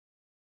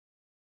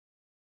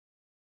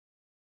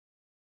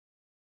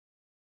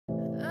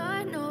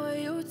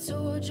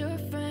told your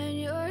friend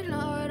you're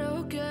not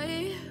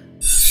okay.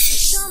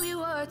 Tell me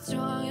what's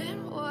wrong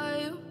and why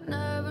you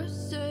never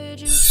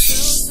said you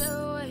felt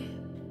that way.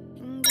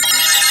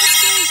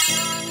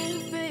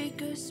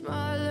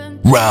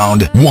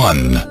 Round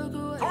 1. 3,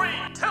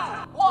 2,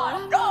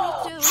 1,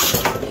 go!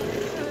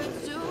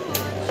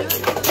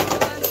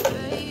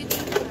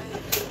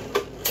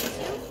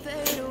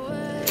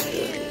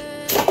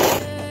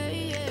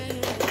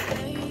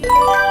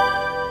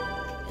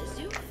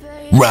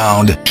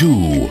 Round 2.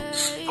 3,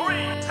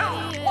 2,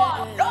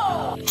 1,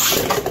 go!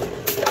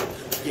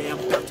 Yeah, I'm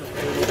about to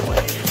fade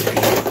away.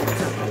 Every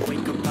time I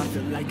wake up, I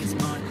feel like it's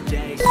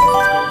Monday.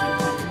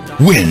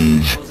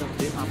 Wins.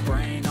 In my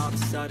brain, all of a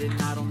sudden,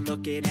 I don't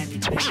look at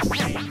anything the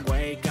same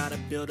way. Gotta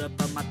build up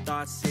of my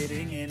thoughts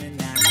sitting in an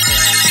ashtray.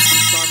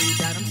 I'm sorry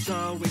that I'm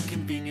so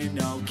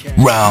inconvenient, okay?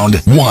 Round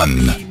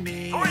 1. Need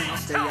me, and I'll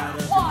stay out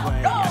of the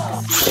way. I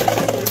can see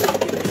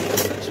that you're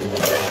such a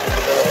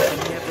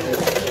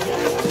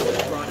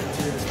never brought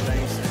into this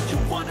place. You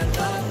wanna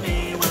love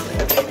me, well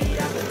then baby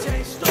I can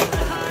taste all the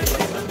highs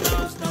and the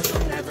lows. No,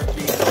 you'll never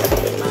be the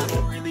same. I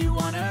don't really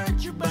wanna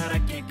hurt you, but I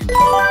can't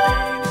control the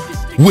pain. If you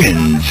stick Wins.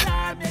 around my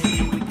side,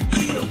 maybe we could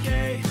be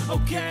okay.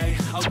 Okay,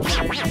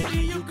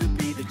 maybe you could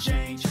be the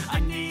change I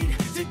need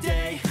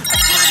today. I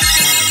promise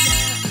that I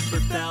never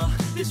felt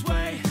this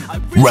way. I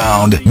really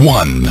Round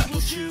 1.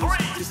 will choose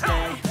to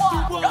stay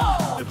through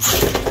all the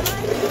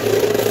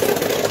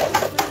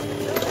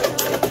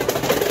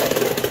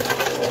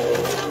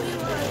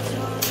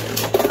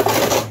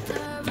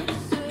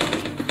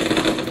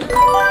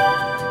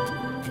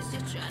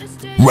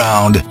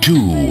Round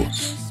 2.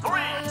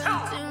 3, 2,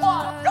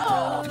 1,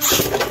 go!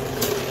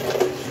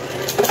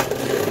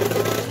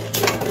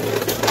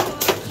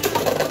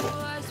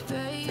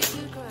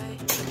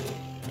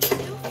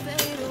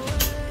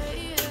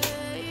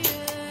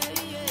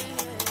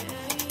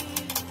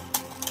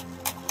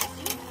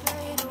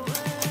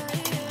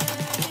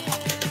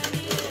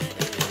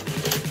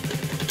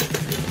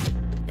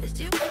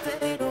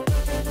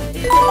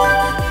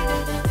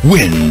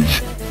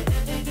 Wins.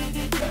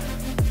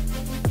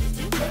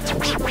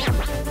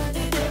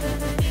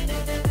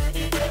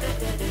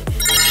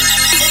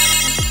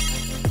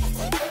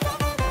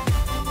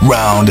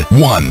 Round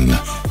 1.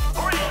 3,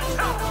 2,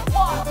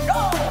 1,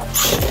 go!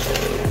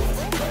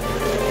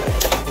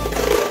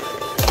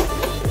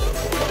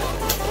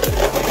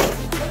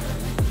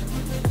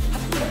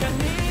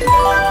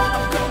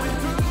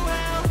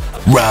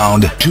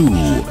 Round 2.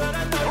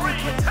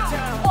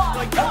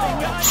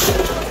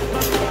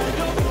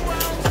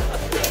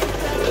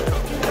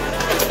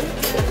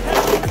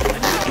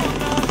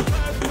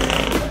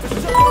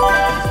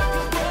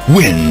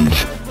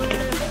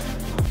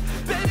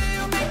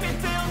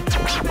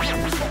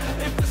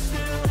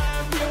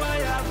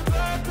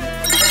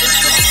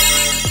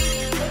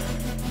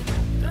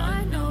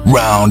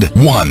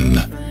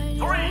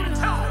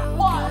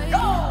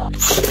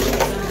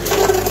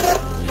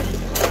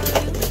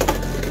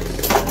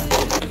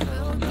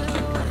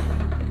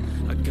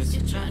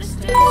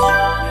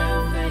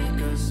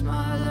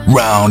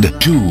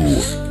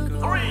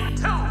 3,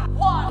 2,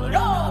 1,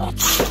 go!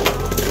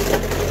 Wins.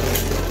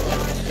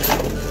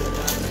 Round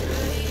 1.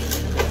 3,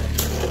 2,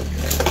 1,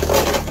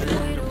 go!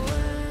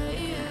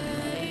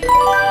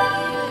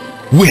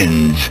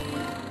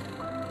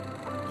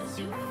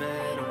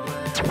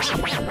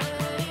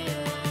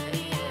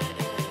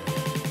 Round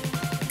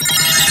 2.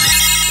 3,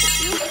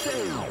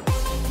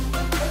 2,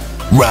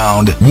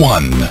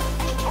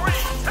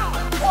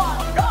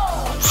 1,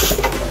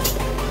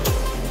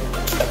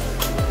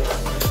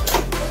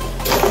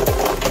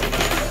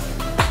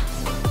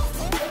 go!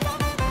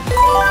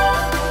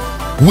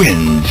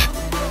 Wins.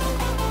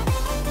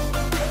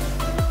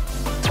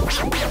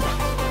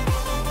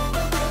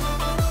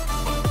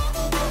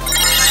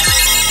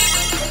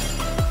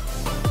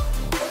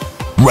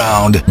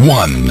 Round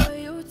 1.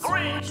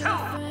 3, 2, 1, go! Wins. Round 1. 3,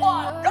 2,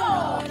 1,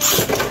 go!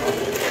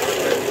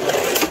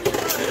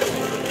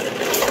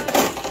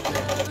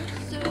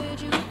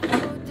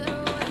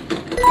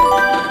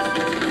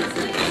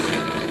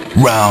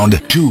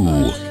 Round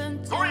 2.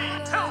 3,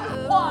 2,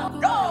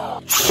 1,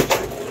 go!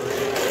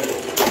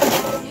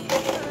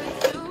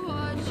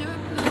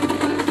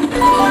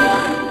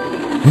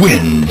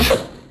 Wins.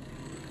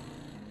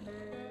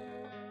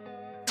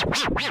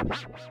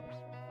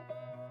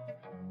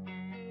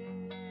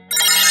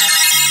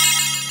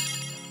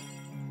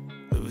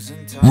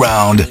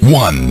 Round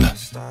 1.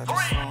 3,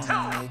 2,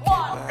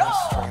 1, go!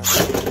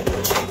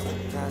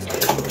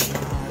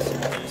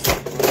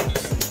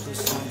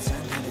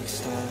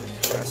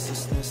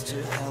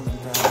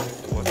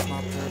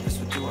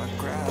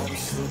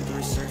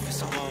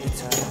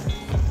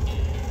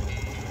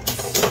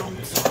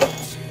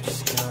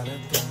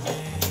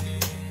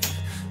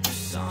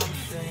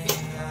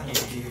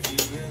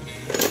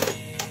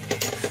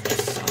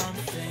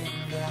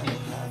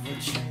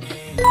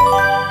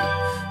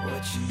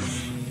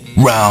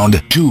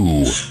 Round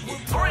 2.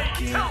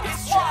 3, 2,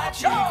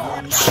 1, go!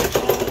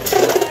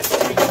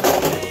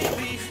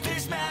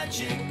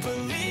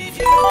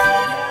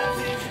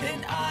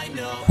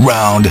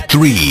 Round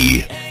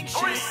 3. 3,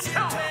 2,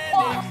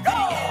 1, go!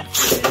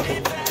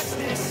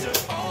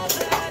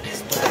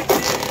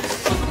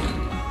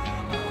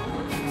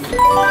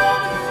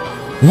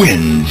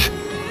 Wins.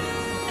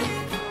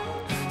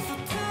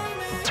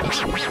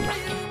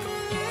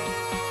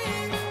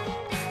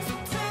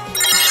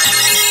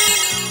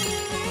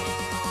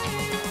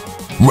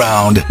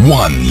 Round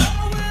 1. 3,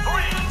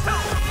 2,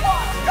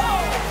 1, go!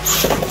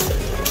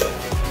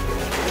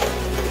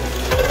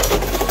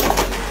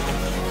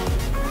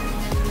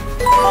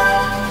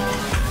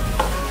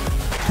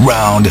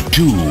 Round 2.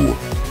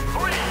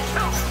 3,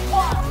 2,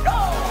 1, go!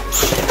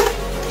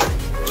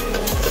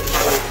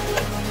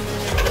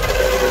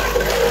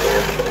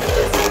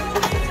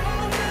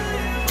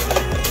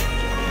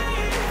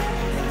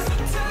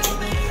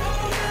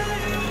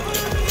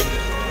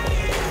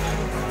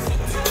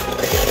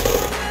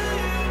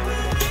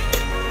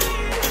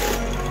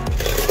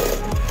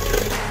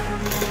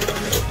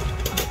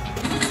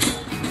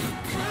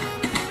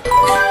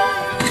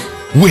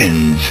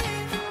 Wins.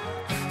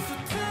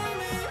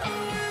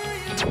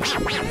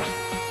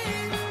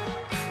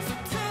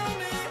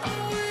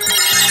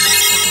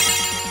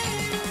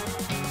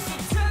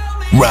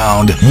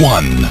 Round 1.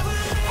 3,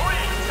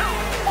 2,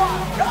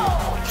 1, go!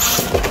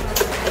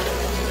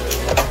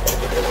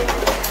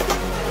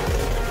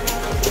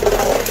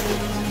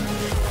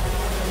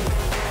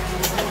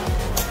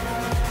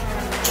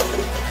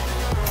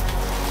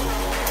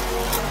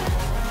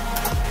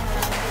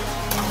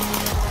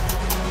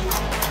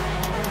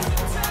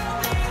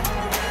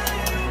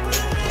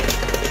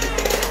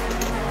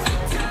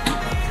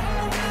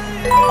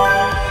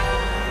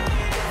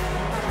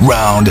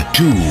 Round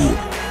 2. 3,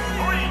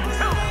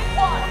 2,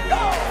 1,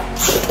 go!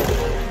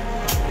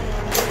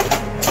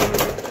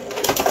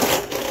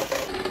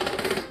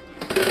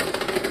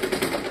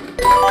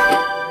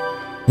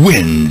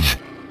 Wins.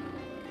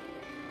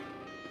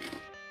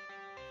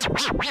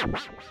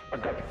 I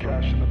got the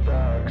cash in the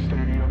bag,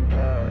 stadium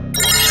packed.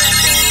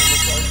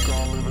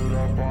 Gonna live it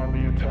up on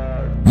the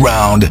attack.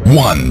 Round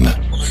 1.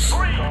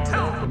 3, 2,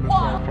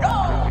 1, go!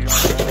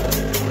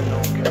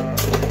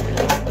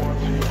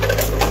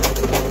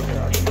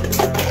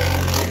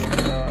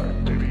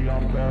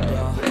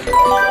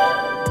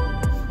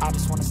 I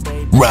just wanna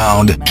stay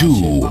Round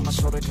 2. on my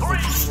shoulder 'cause they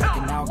keep me like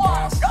an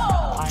outcast.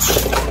 I ain't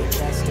gonna lay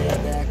back, stay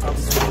back. I'll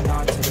be swinging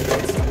on to the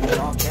next couple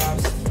long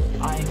caps.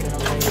 I ain't gonna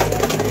lay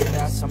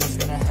back. Someone's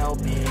gonna help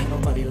me, ain't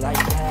nobody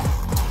like that.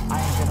 I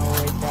ain't gonna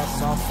wait,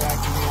 that's all fact.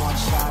 Give me one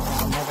shot, and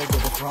I'll never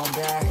get it thrown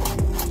back.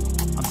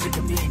 I'm sick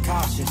of being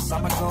cautious.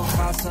 I'ma go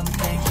cause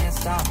something, can't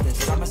stop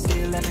this. I'ma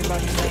steal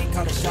everybody's lane,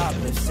 call it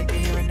shoplift. Sick of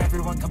hearing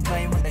everyone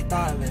complain when they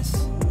thoughtless.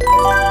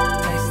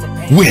 Taste the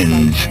pain,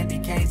 Wins. like candy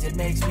canes. It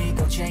makes me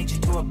go change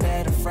into a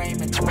better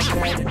frame, into a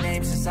better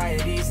name.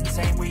 Society's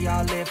insane, we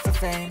all live for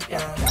fame,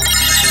 yeah.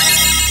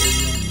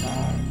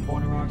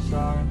 Born a rock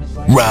star in this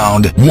life.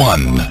 Round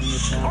 1.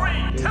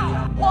 3, 2,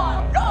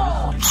 1,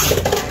 go!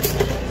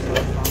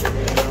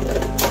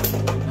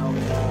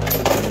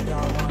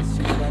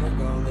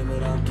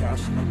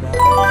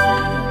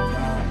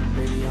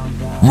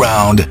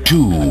 Round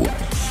 2. 3,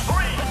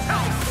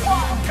 2,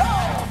 1, go!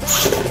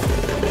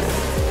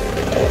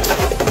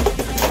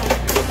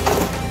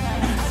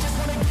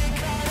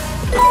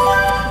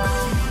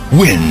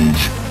 Wins.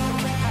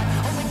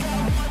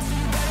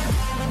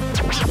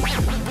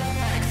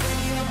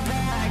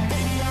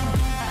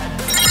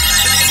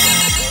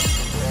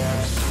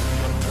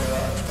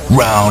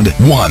 Round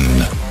 1.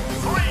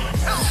 3,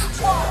 2,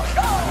 1,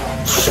 go!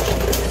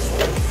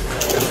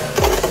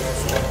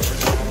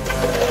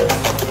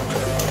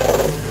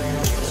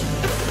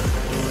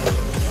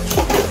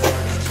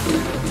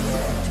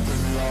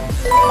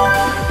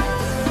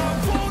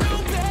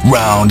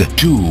 Round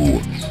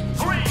 2.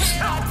 3,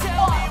 2,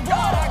 1,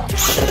 go!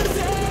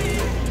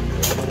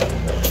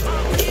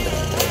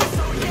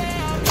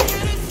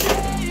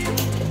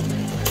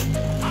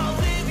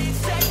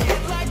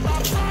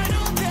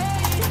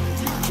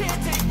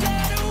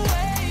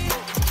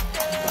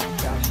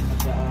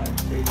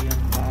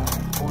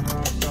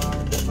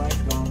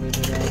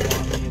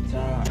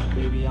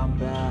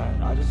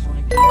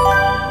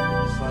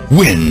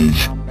 Wins.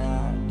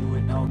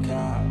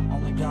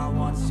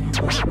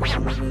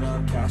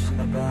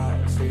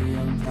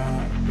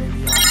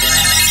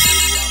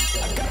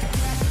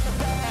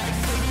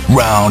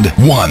 Round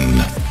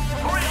 1.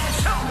 3,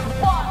 2,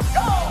 1,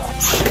 go!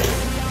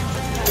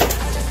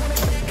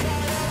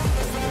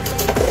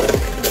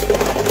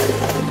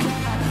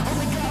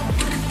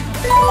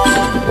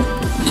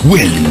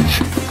 Wins.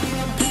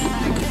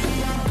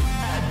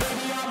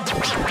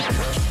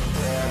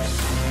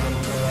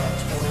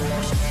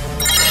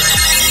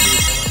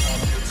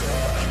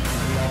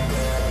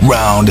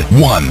 Round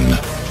 1.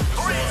 3,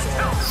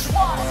 2,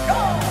 1,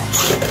 go!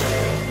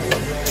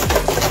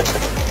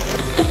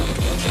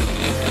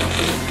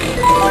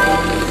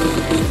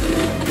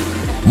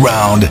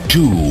 Round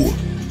 2.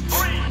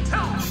 3, 2,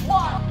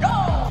 1, go!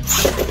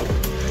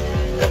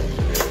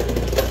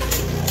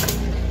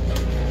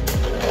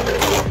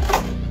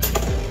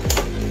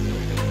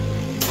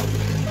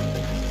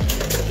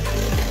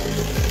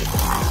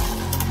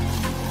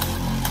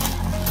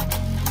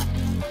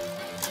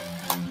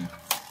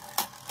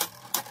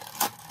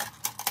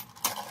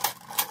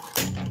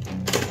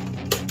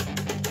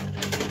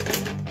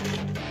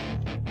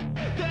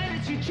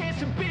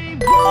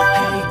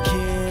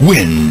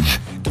 wins.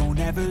 Don't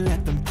ever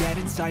let them get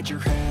inside your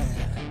head.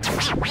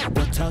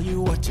 They'll tell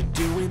you what to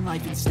do in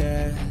life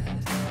instead.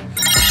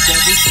 It's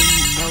everything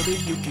you know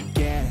that you could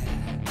get.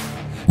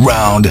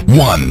 Round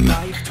 1.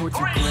 Life towards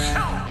regret.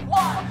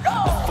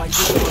 I'll fight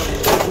the world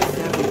with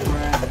every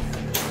breath.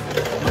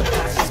 My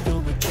past is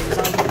filled with things I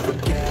won't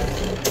forget.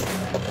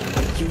 I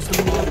use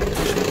them all to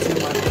push me to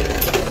my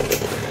best.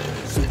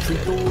 So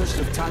treat the worst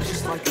of times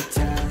just like a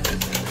test.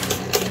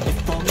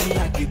 If only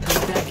I could go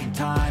back in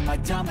time,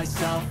 I'd tell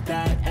myself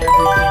that everything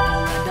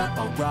will end up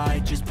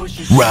alright. Just push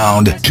yourself.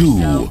 Round test 2.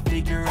 yourself,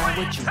 figure out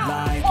what you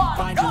like, and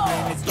find your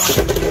limits.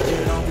 Don't be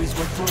rigid, always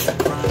work towards the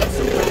grind.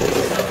 Surround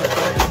yourself with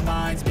open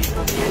minds,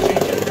 people can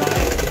change your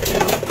life.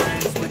 Real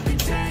friends with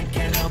intent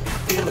can help you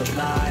feel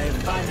alive.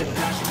 Find a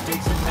passion,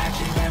 take some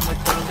action, and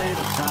with a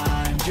little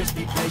time, just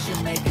be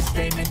patient, make a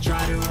statement,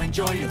 try to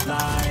enjoy your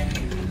life.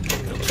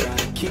 They'll try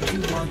to keep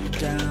you while you're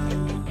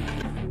down.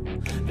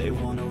 They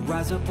wanna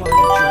rise up while you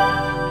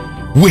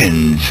drown.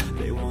 Wins.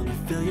 They wanna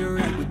fill your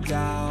head with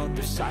doubt.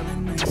 They're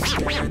silently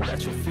scared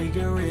that you'll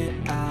figure it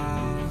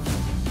out.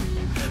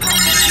 I'll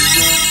make you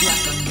look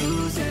like I'm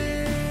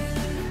losing.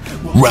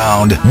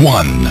 Round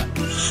 1.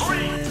 3,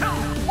 2,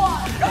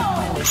 1, go!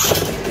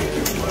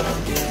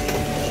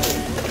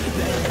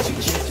 They let you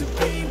choose to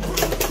be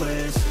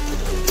ruthless.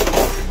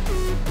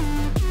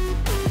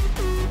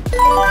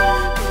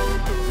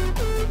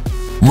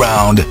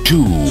 Round 2.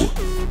 3,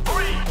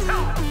 2,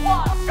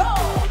 1, go!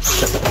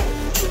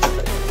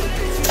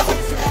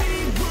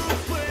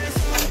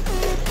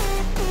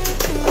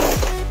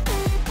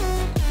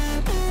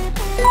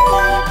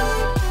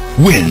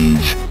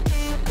 Wins.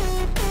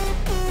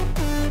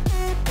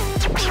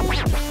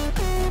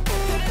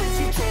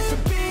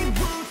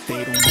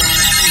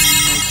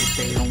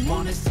 They don't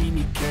wanna see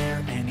me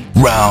care.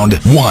 Round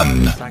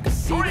 1. I can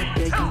see that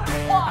they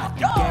compare. I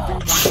think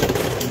everyone should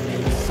be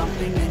maybe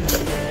something in the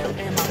air.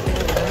 Am I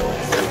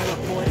paranoid? Still a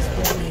boy is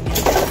forming in the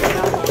air.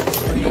 I love the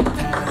straight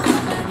path.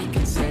 How many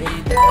can say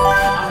that?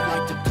 I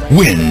like to play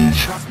Wins.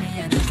 that. Trust me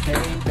and it's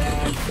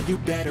payback. You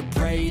better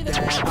pray that I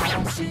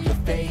don't see your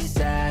face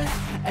at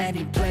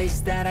any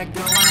place that I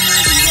go. I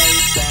know you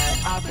hate that.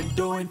 I've been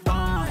doing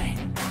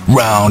fine.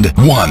 Round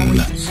 1.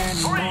 3,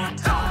 2, 1,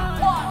 go!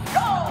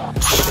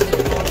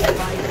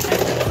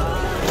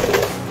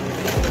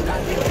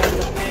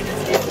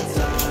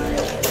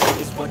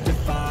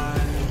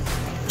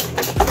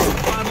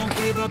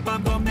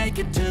 I'm gonna make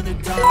it to the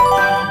top. I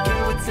don't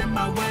care what's in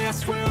my way, I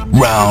swear I'm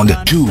Round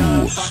never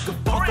gonna 2. stop. I could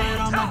fall flat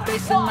on my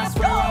face and I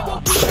swear I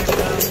won't be back up.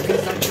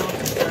 Cause I don't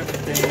deserve a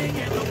thing,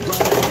 and the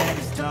road ahead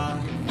is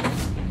tough.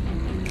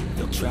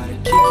 They'll try to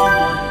keep you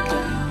on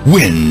down.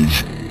 Wins.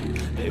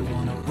 They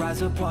wanna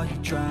rise up while you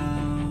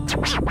drown.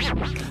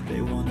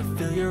 They wanna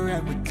fill your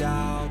head with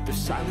doubt. They're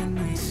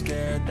silently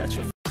scared that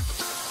you're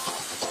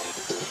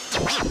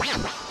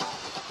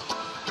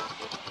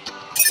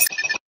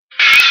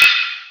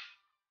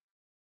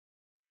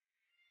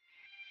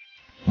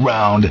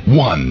Round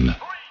 1.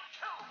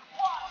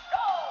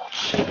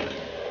 3, 2,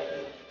 1,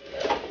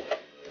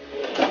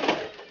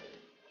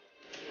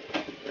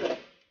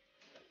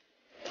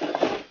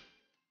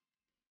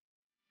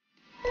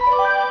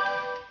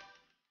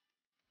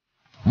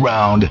 go!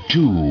 Round 2. 3,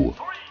 2,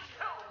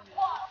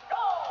 1,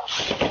 go!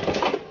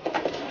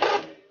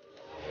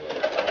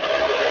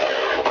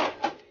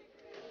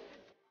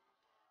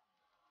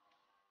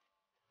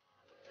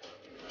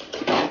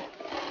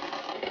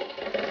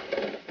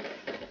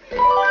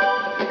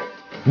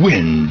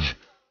 Wins.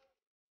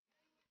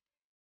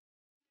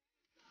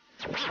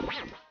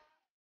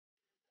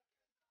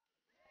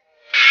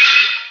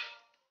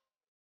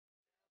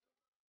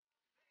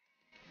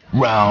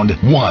 Round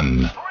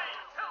 1. 3,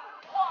 2,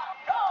 1,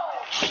 go!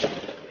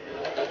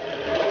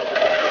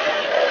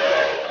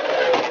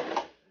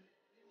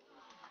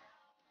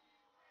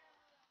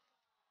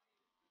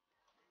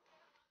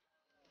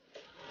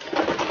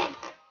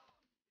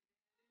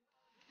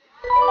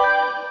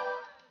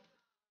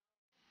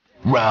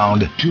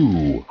 Round 2. 3,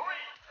 2,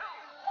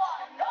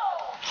 1, go!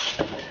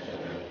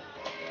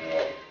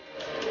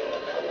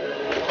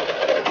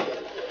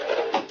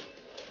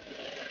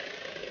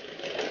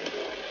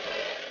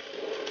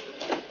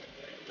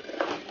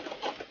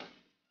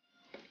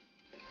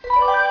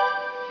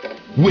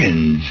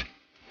 Wins.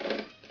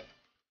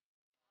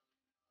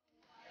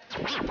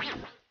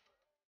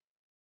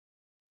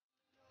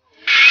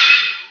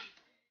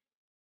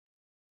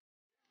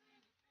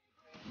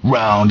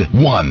 Round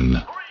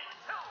 1. 3,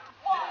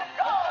 2, 1,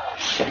 go!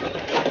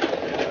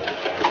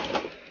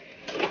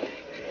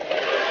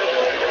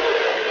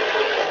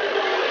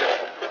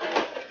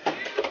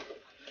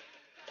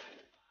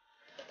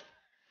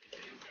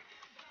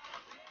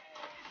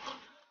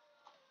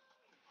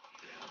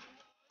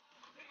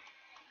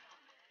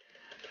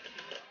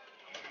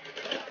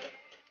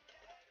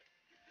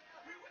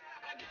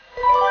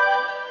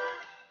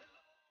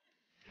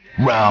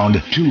 Round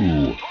 2. 3, 2,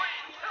 1,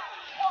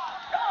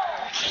 go!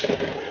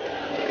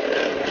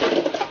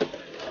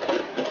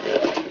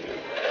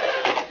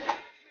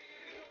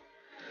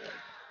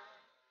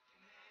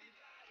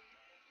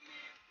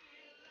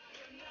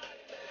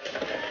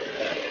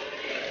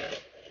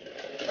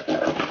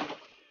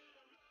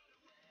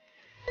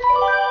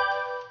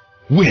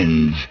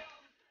 wins.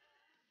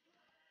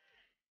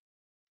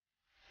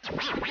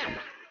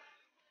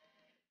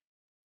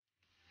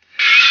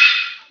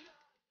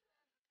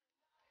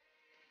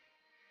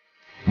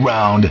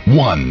 Round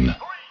 1.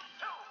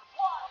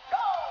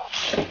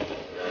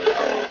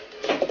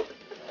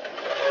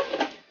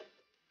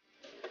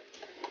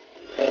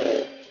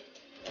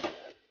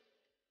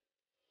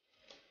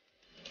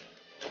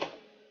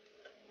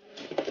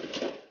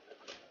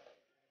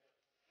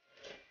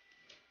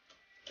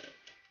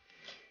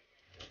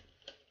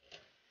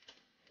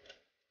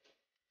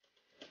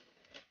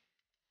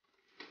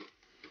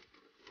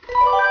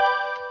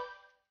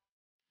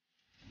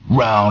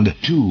 Round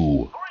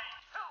 2.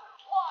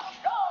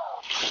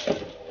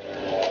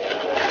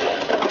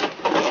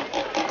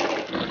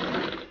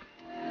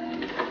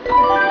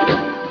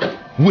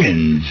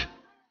 Wins.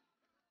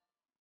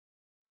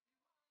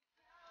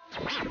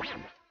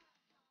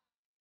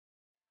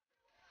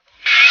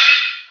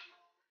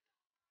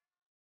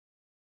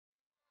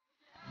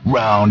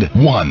 Round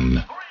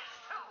 1.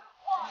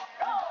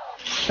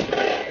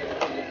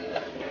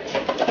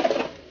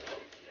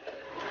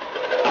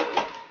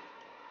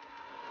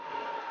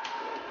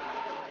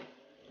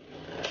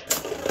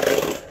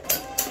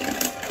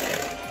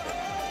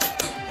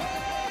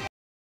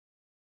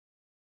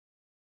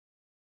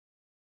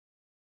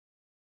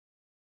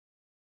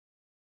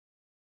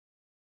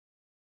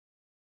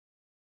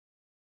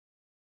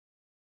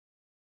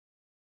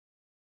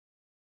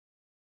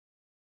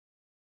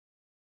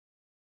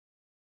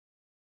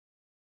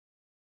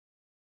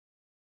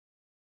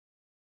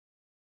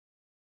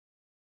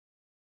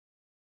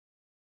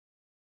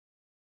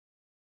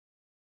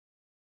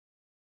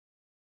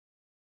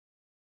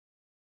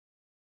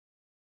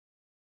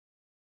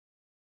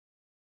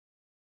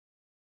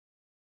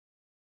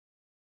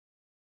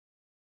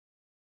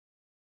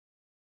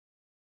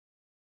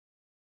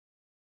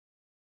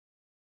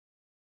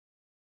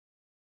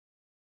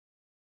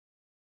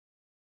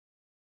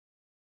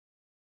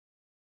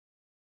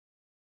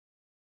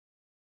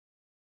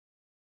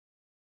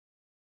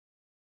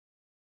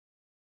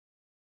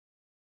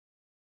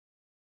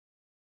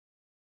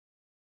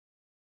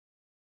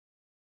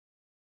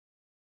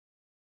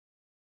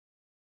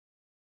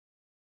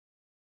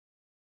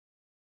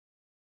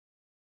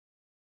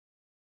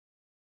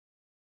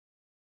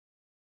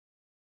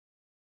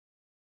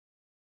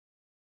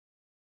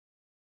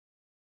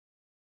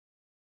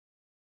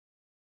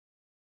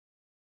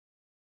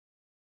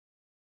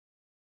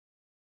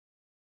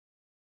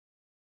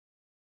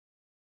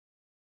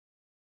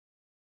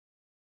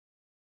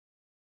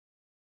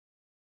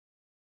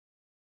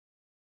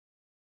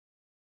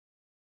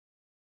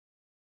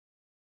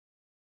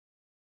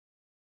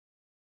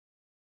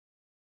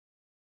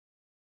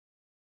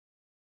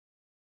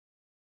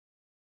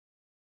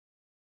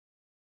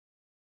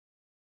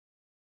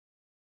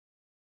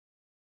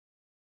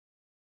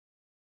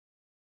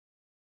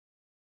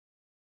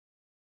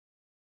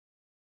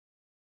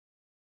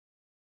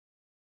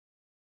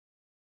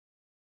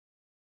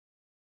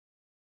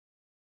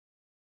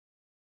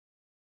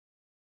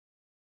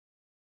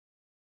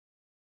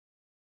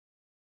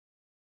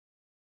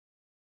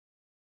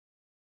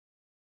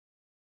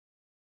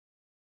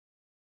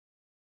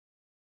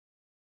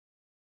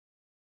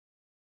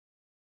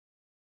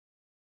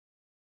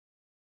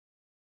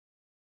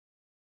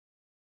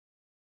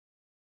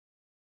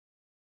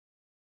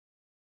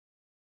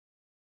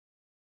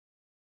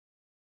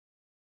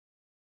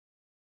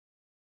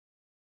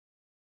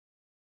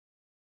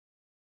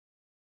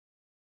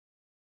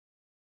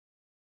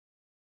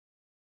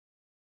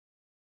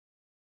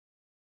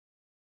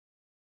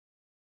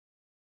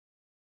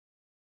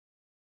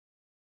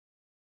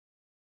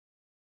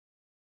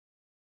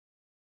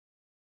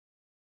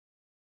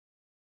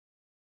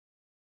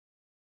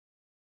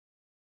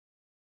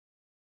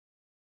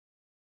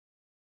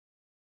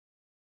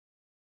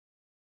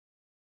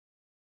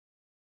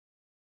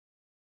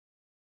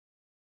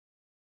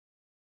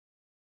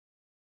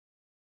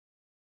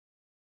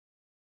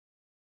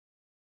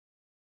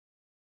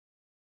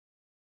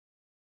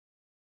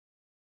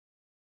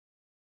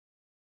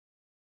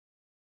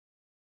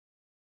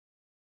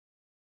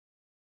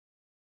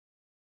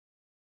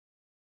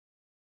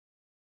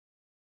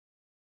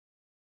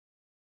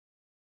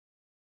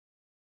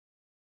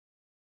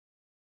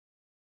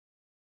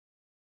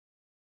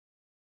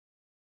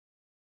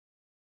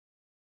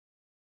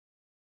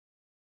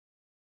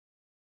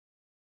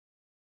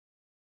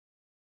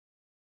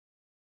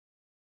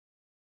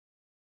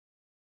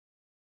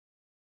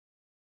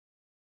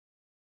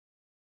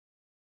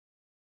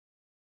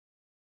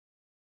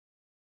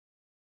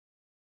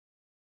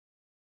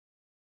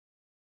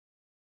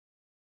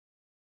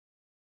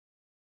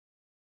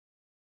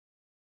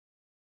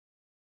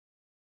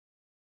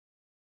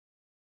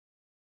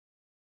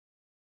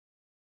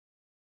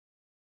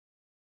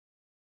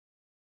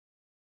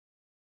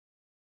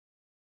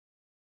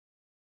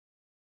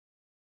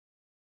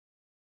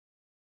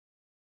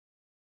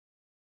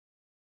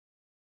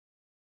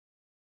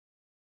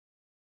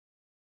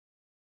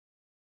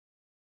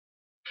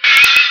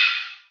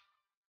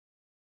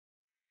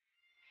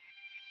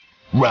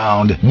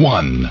 Round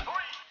 1.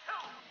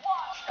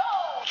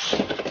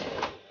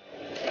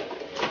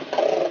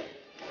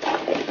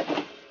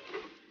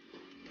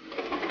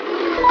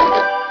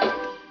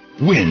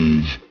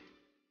 Wins.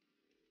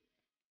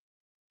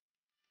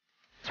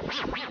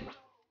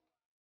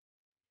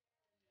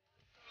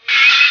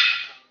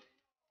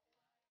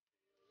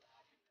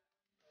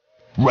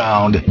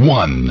 Round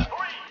 1.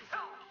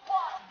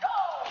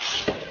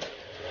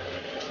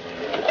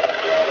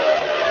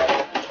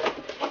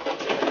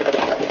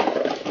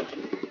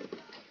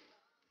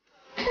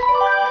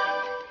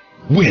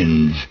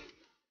 Wins.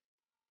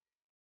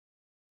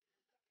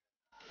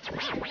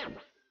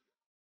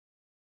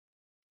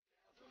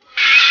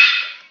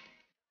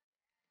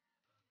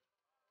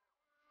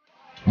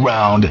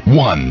 Round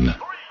 1.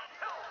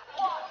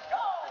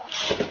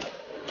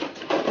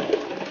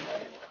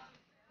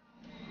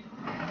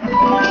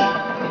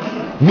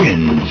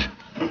 Wins.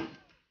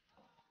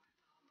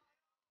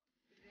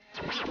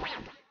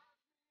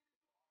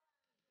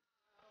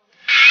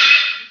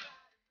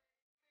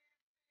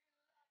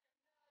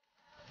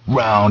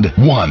 Round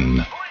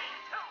 1.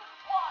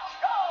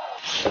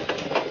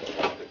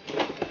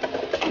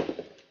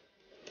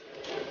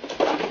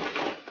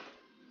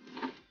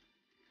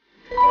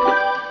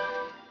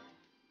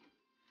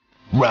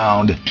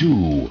 Round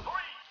 2.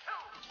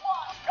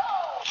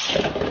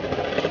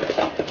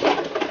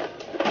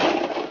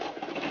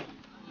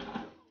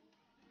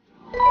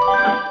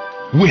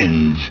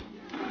 Wins.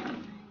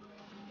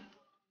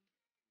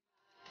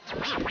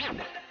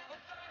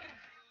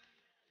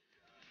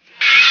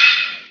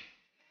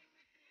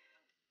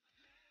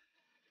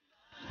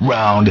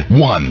 Round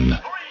 1.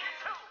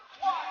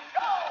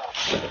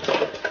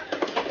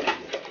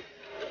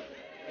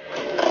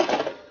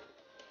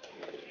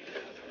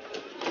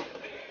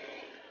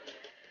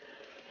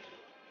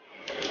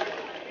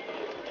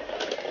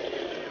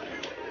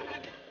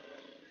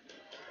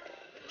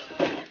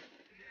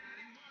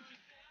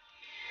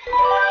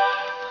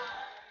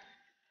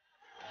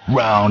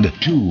 Round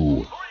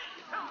 2.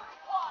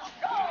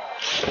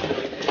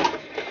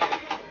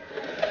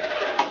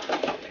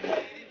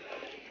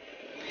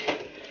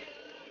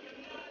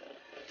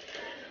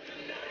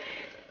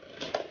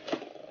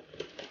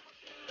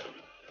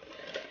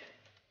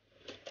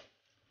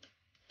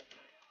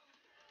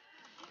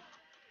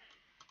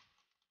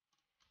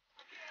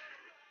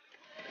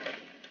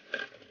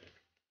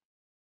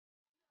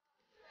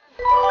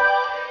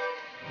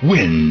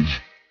 Wins.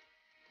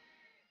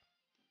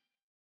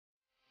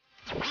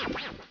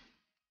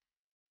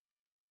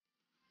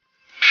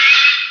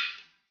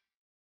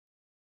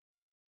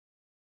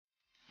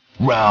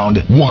 Round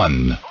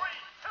 1.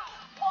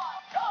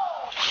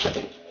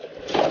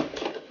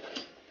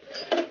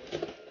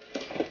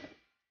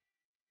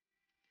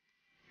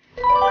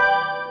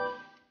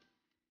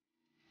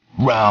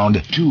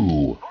 Round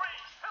 2.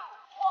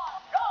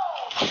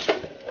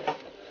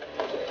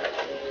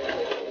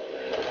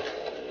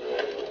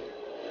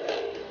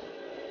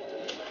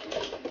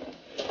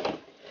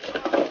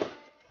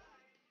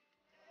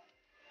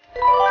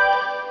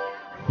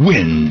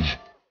 Wins.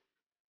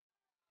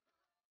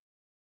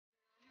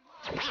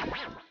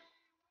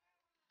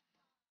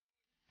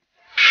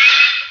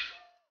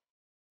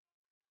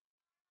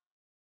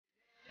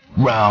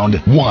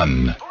 Round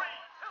 1.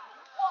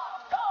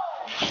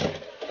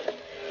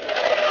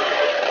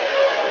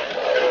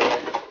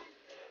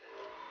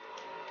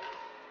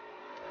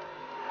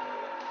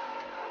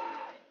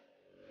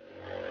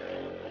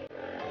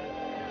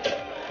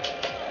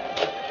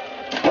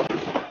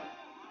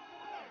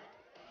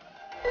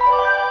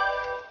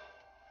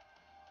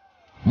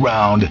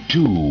 Round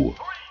 2.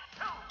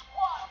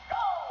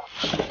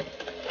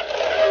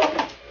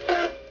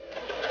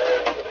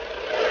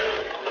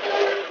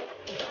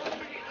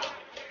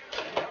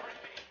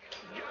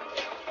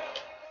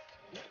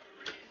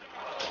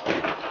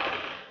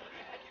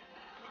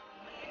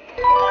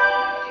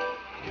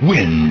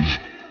 Wins.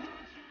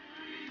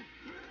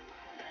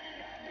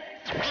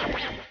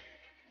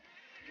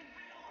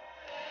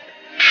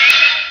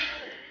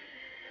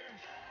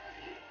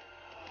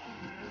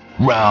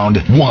 Round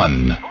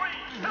 1.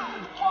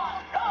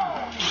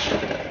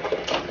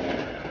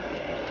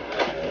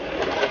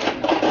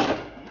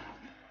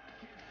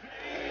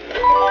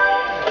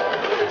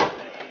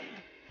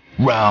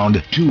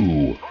 Round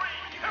 2.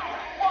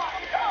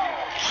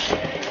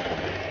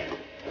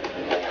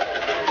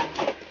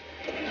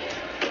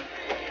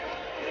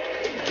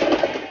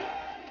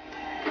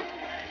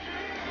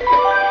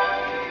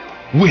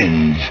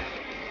 Wins.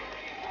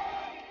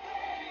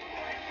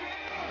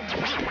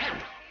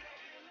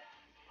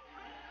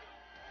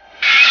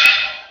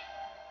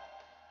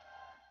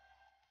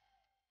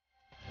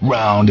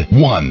 Round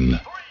 1.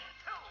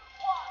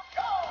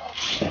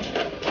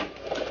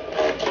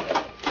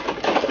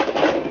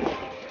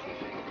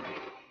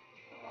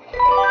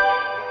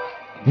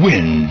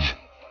 Wins.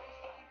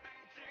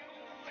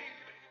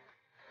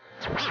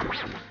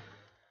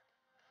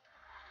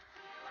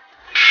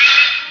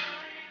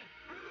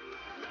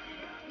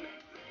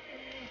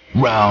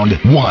 Round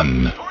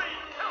 1.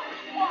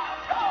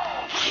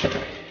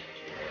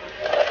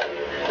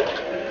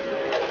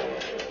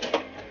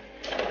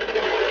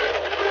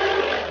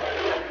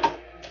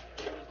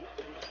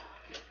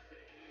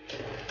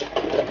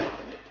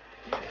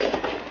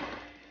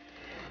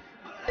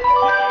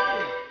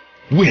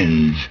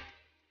 wins.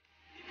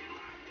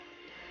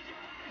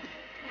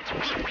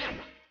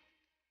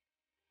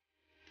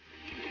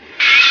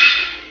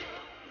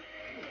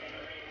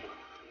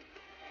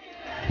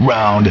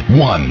 Round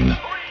 1.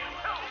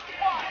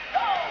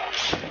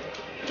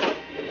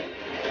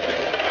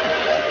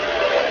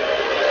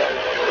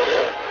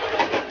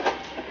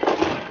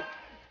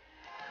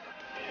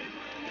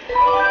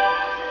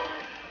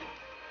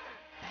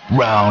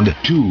 Round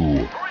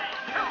 2.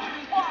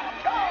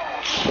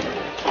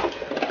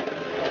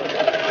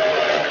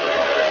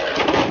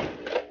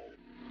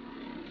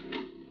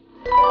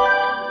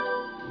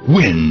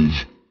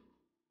 Wins.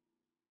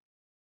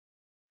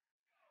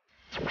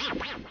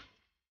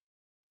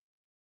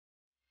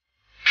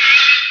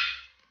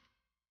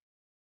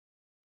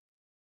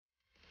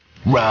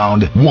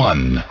 Round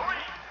 1.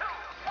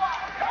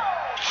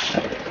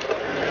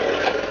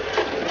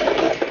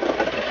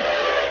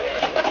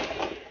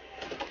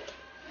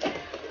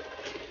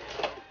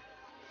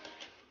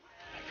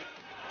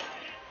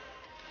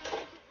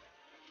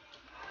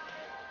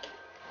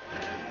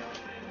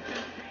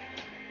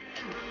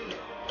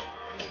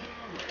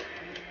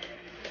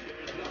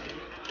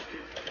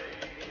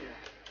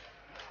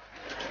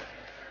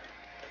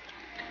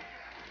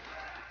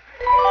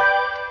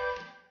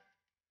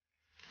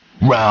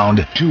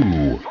 Round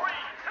 2.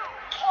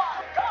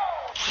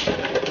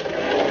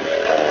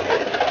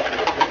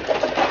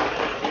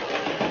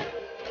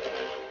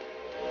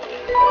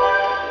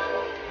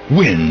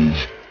 Wins.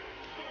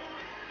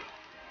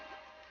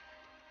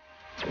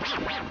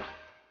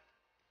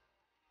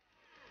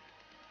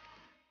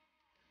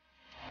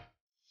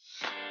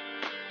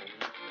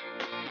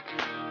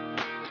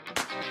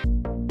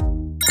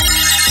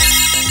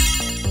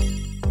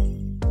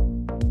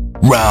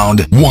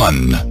 Round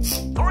 1.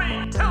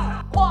 3, 2,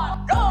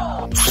 1,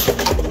 go!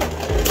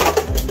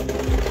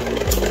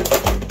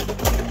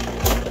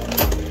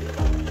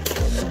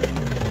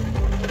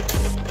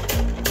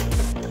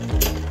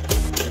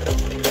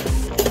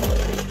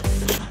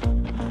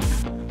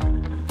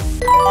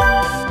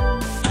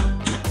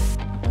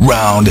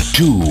 Round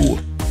 2.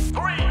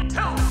 3, 2,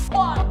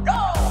 1,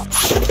 go!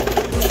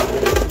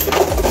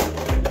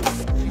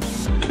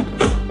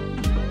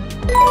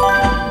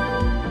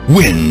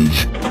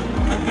 Wins.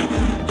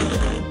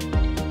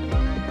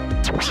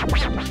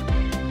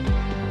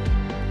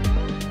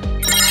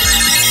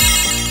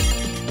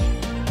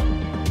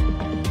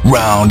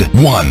 Round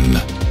 1. 3,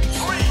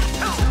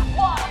 2,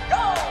 1,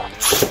 go!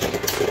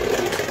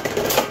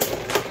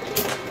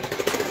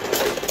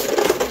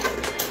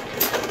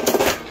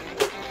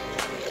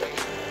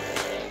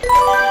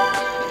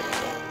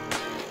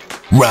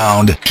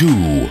 Round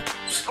 2.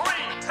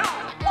 3,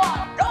 2,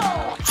 1,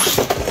 go!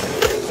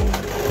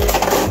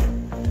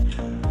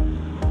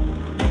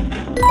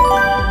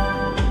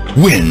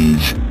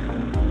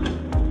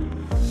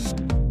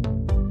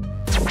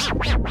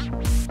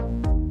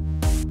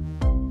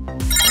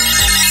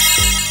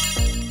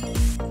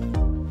 Wins.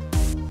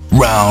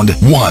 Round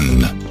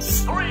 1.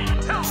 3,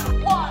 2,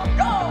 1,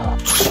 go!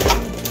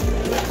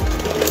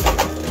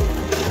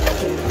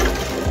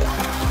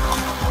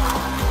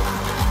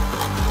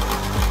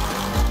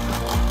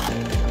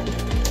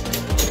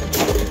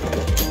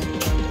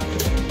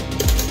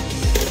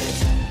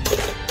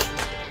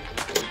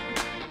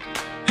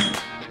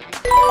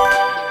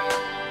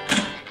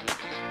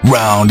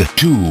 Round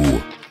 2. 3, 2,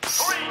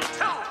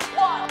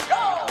 1,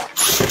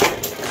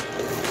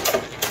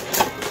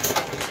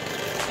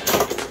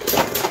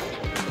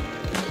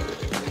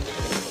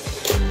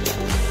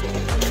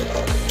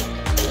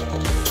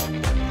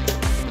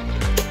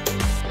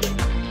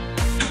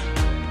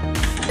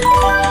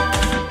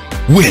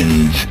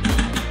 Wins.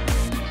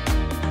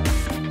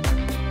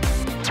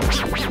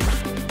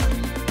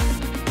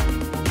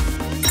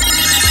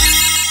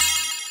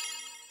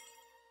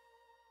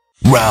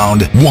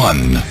 Round 1.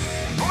 3,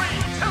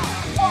 2,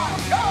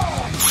 1,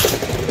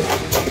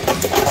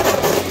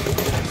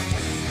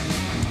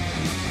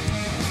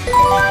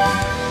 go!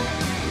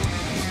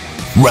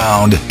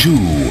 Round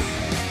 2.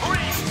 3,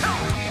 2,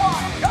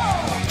 1, go!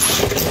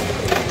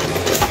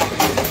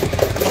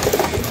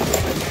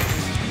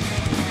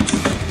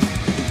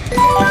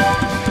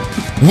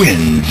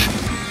 Wins.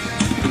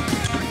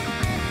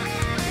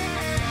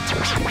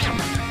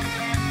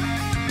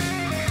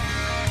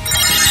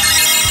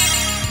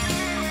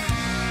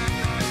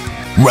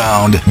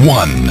 Round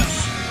 1. 3,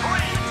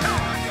 2,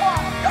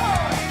 1, go!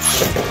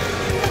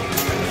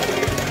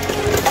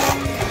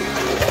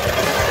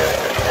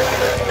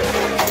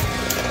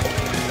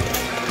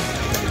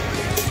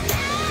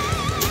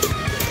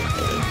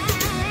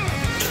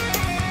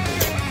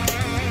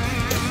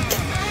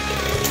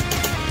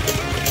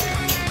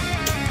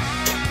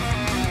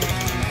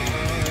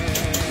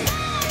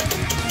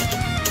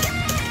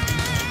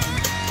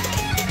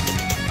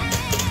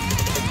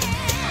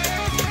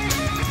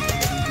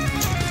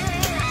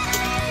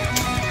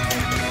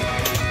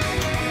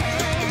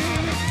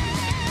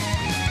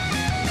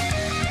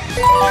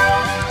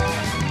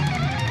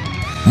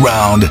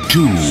 Round 2.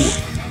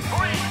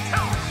 3, 2,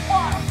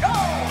 1, go!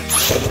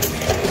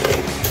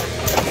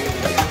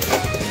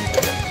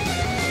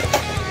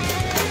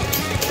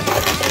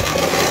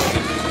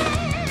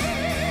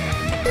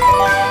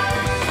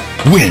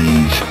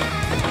 wins.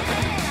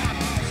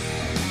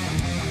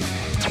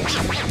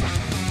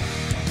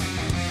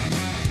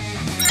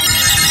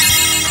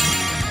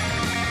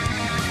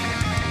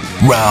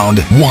 Round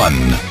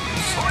 1.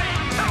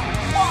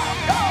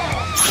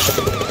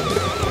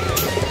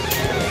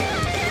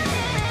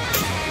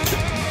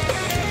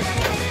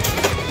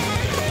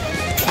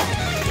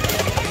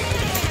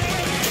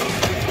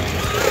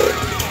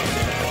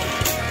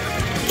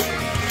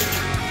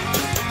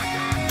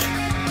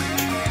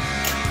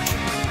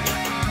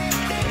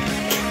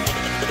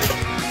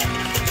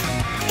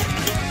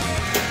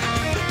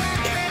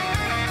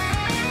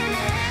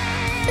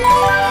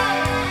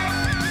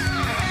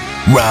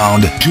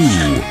 Round 2.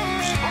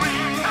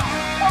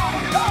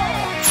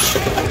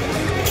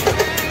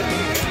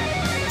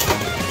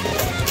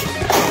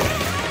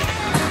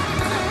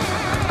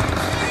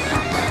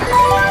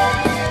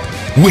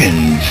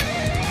 Wins.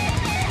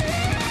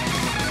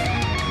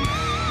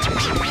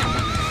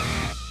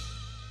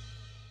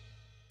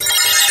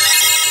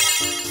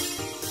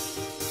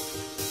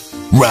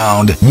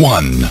 Round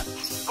 1.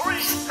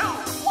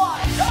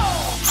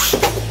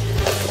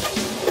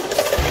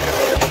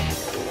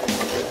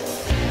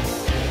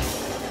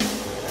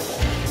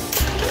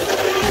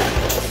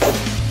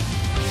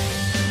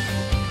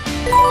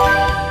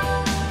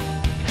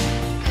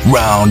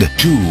 Round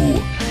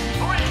 2.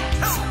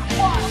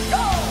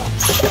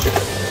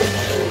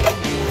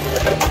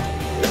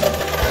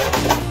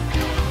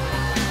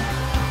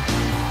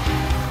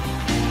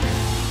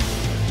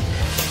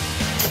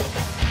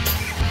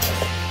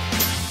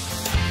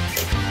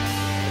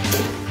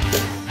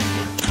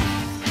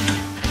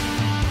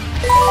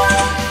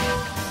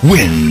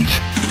 Wins.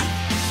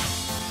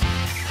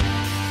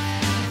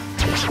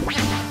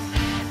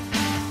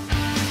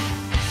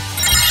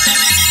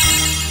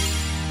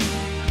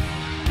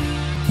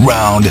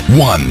 Round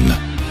 1.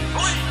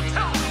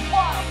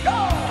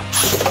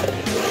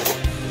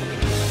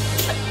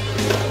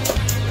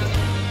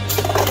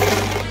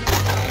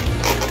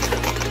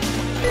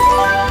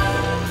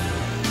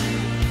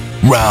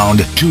 Round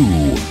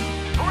 2.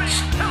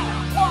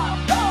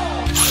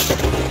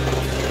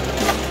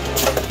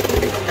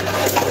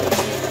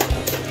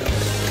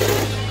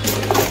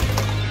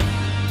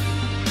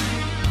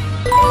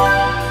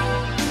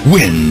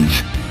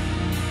 Wins.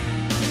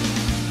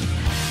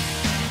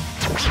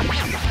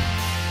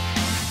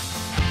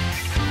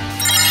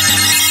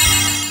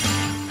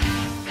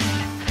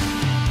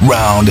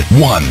 Round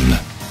 1.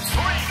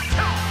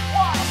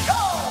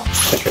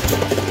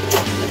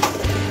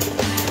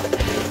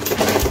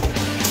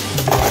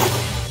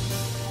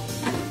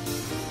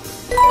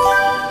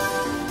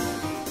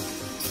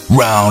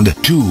 Round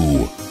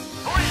 2.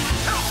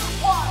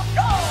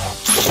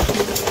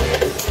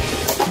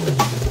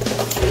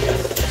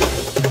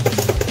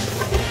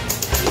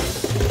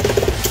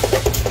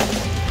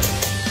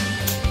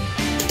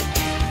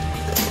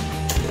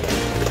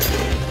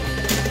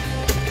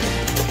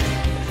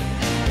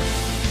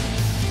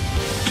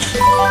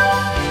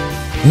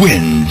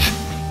 Wins.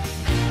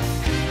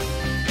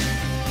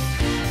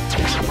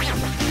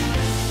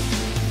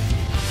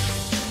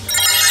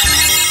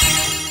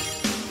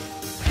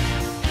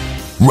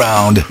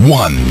 Round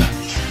 1.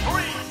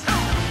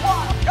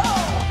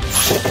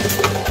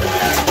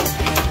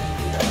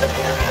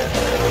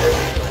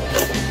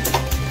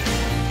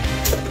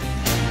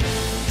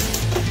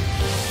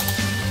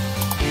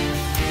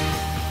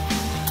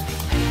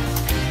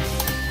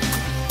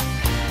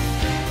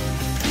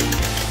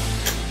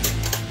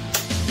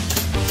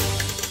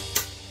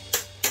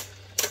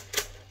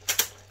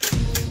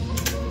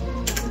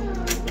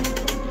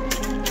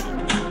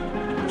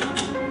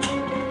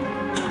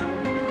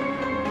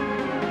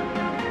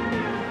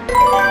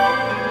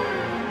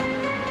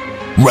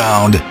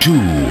 Round 2.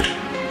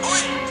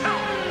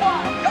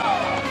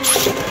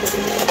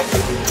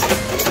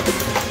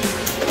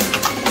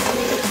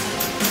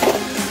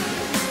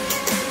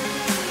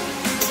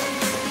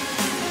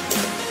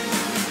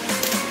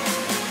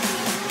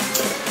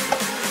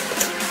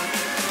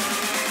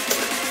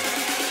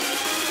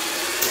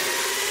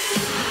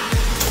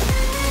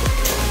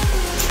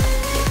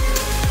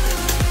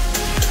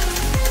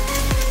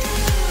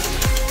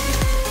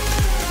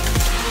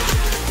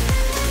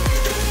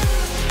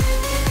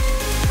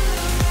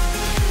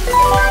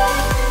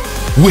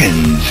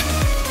 Wins.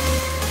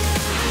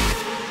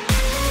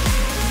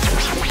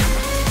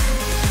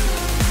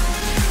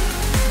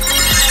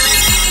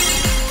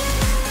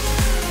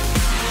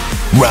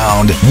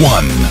 Round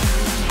 1.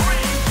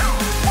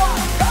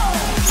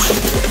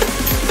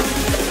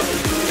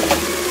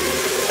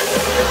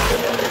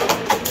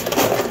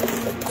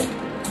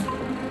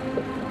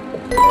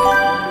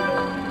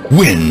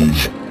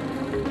 Wins.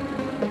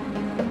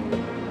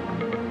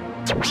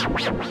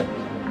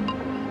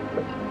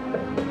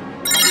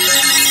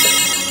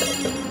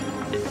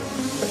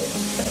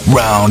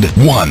 Round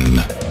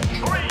 1.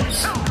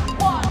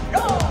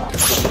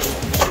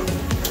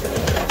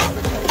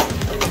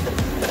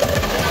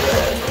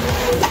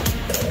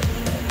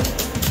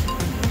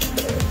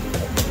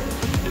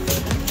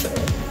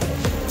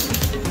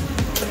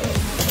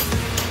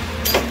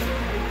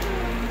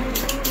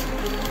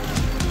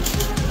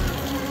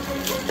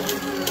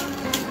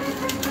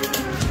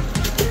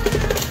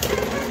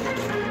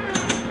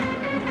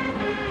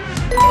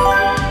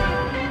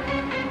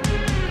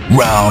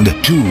 Round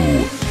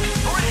 2.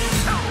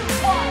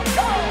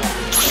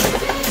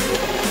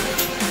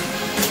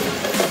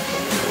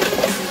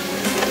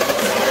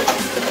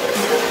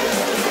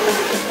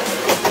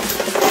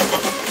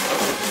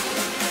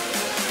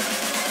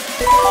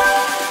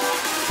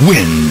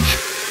 Wins.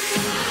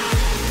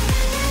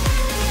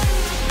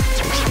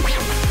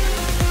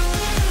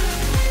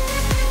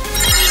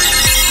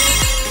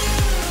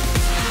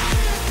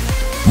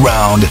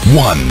 Round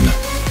 1.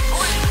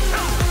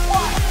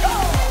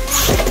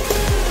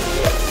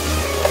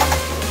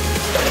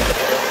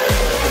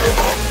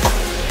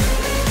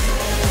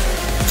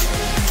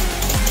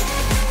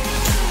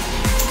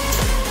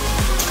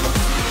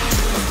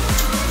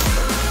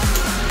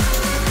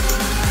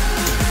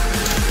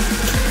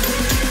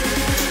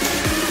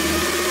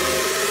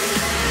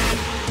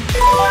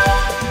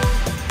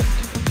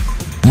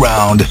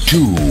 Round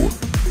 2.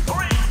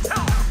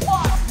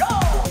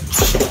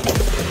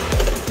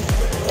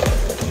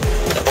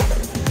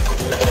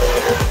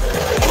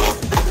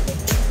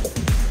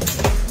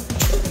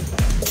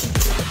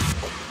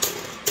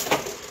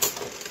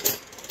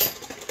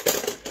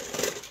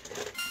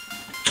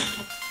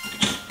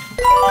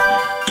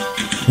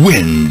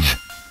 Wins.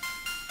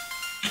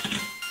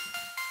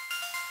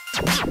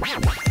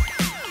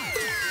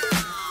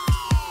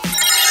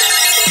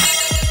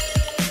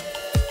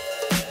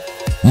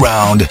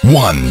 Round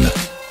 1.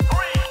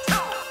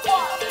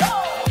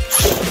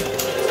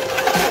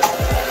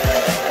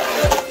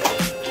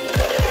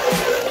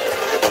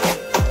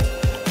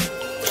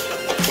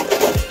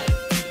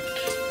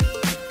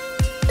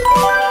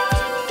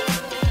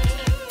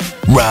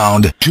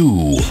 Round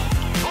 2.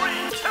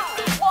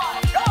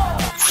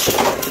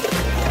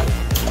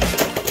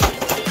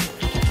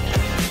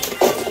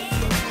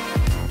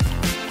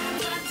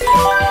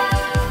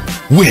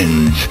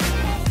 Wins.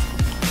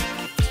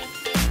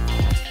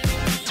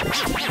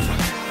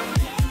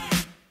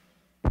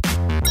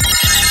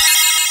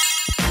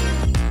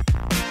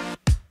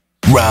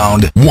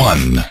 Round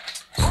 1.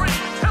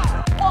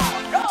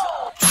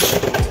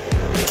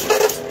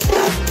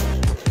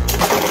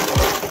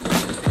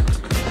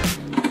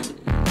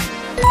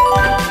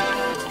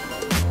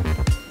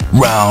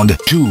 Round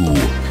 2.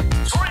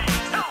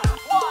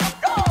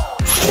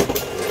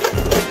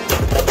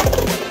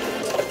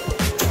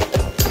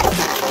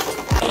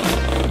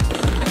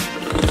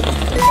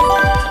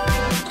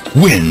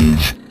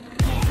 Wins.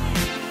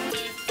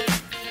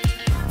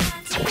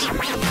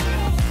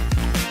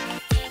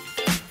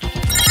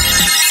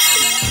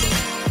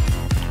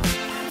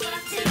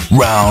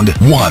 Round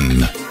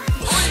 1.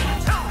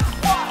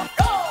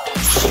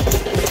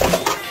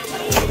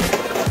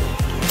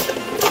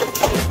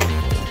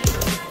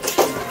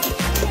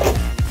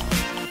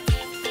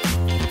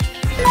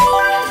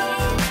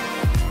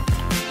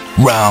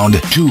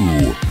 Round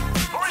 2.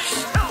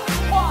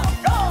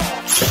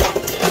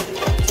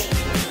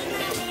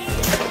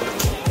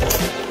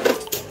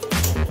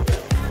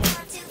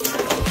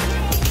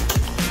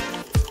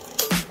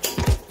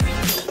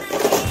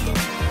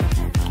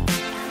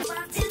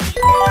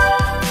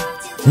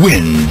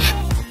 Wins.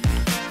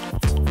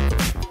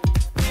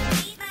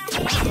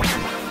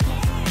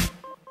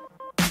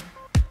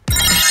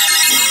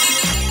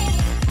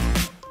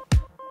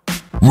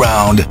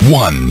 Round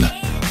 1.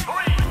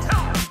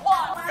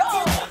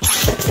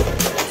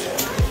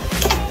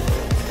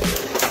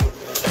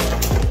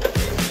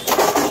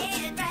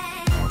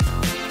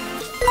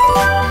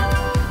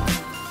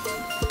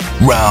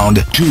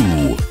 Round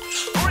 2.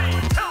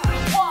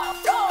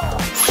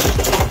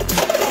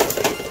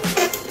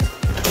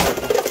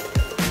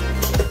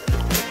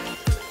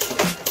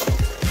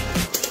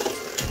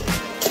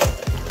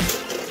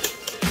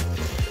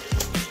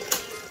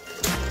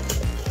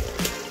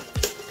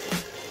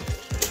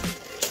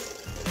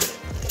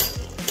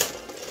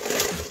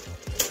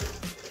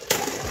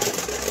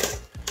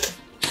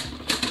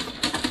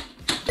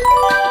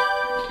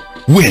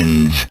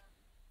 Wins.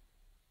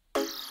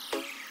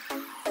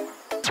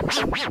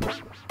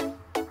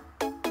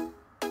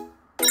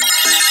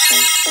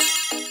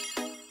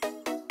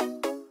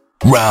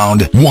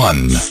 Round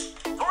 1.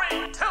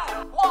 3, 2,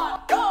 1,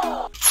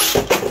 go!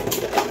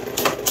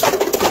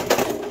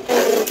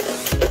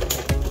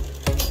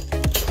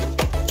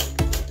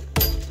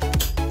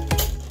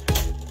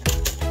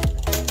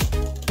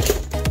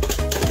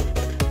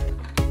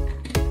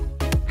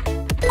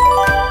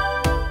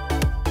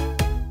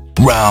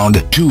 Round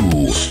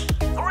 2. 3,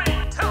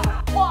 2,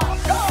 1,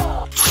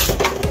 go!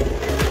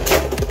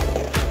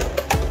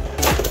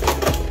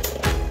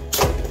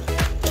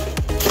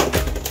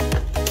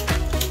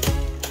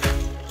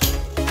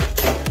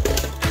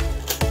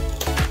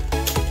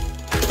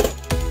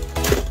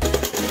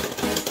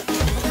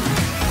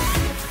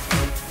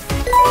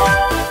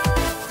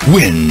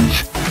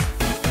 Wins.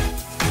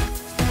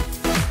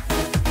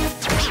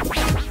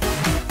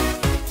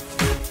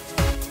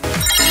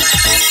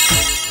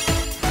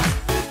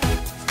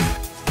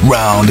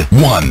 Round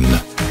 1.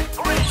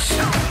 3,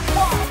 2,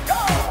 1, go!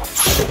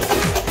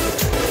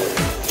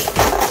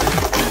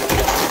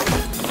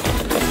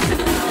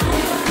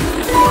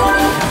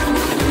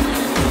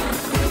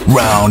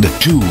 Round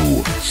 2.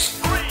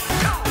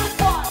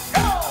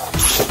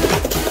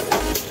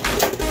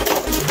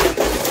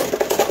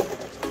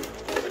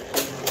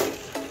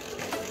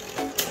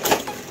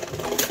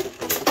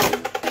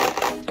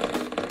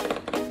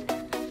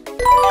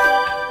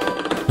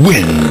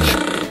 Wins.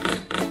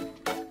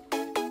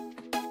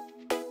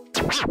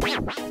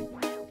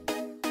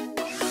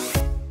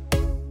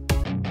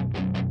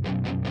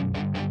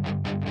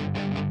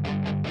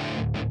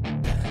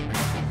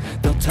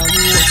 They'll tell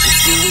you what to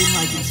do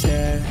like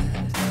instead.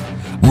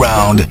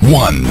 Round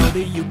 1. That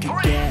you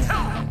can get.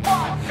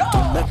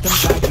 Don't let them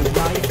guide your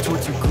life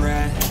towards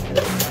regret.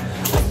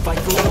 I'll fight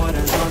for what I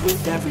love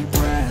with every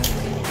breath.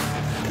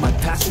 My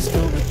past is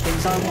filled with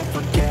things I won't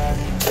forget.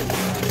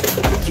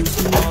 I used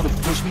them all to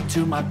push me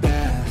to my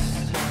best.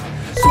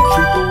 So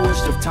treat the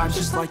worst of times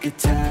just like a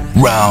test.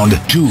 Round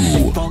 2.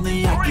 If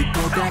only I could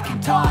go back in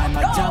time,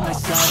 I'd tell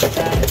myself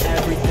that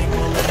everything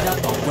will end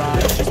up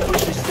alright. Just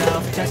push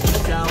yourself, test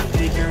yourself,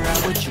 figure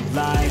out what you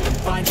like, and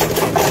find your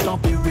limits.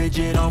 Don't be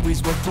rigid,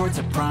 always work towards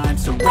a prime.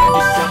 Surround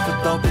yourself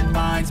with open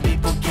minds,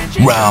 people can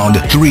change Round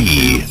your life.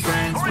 3.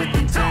 Friends with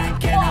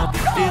intent can help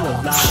you feel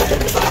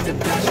alive. Find a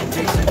passion,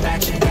 take some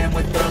action, and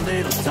with a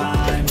little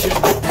time,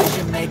 just be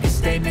patient, make a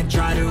statement,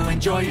 try to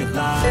enjoy your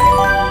life.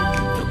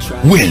 They'll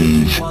try to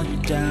Wins. keep you while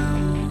you're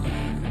down.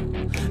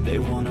 They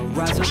wanna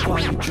rise up while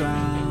you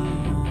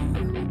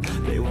drown.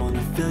 They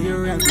wanna fill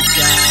your every doubt.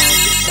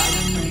 You're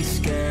silently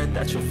scared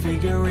that you'll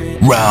figure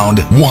it Round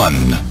out.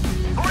 1.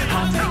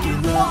 I'll make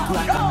it look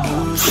like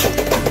I'm losing.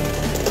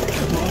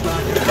 Won't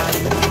bother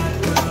hiding my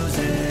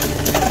bruises.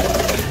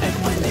 And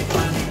when they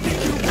finally think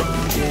you're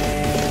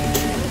wounded,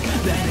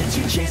 then it's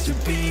your chance to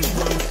be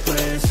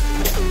ruthless.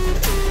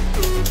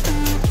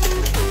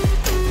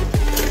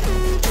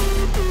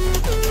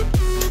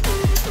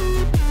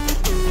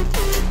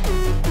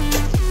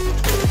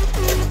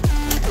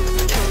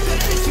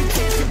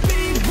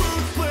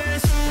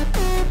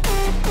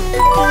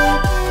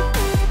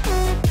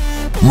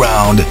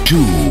 Round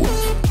 2.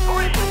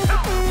 3,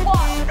 2,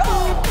 1,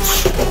 go!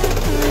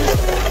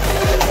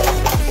 They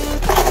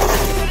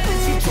don't wanna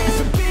see me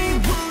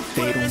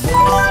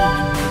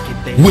make it,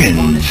 they don't wanna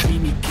Wins. see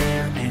me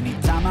care.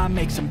 Anytime I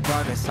make some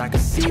progress, I can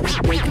see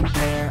that they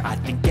compare. I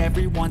think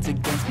everyone's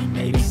against me,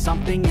 maybe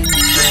something in the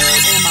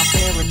air. Am I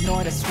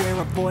paranoid? I swear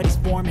a void is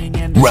forming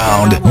in the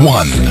Round sky. I won't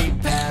 1. stray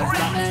past.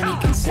 Not many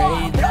can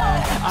say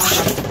that I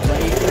like to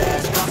play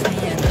fast, cross me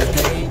in the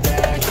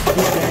payback. You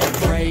better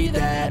pray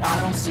that I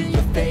don't see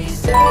your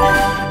face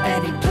at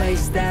any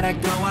place that I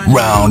go. I know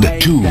Round way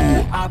 2.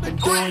 that I've been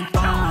doing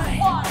fine.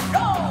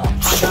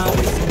 I'm not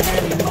wasting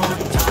any more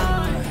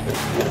time.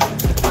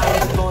 I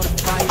am for the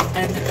fight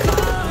and the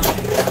climb.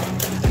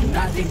 And I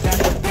think that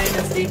the pain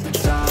that's deep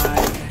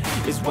inside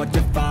is what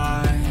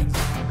defines.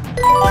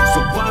 So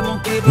I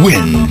won't give up,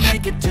 Wins. I'll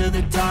make it to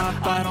the top.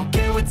 I don't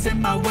care what's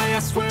in my way, I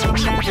swear I'm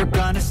never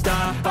gonna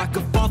stop. I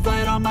could fall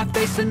flat on my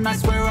face and I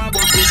swear I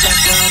won't give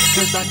back up.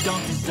 Cause I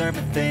don't deserve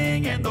a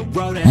thing and the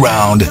road ahead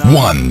Round is tough.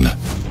 1.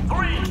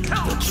 3, 2,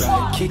 They'll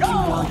try to kick you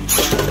while you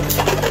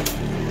down.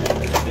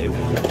 They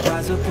wanna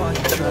rise up while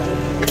you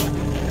drown.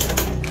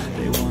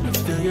 They wanna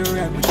fill your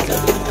head with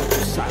doubt.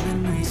 You're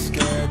silently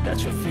scared that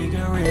you'll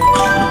figure it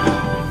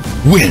out.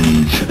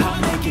 Wins.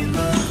 I'll make it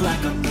look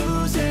like I'm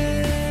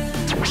losing.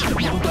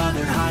 Won't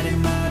bother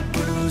hiding my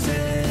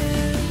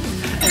bruises.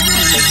 And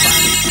when they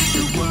finally think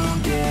you're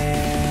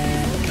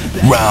wounded,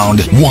 then Round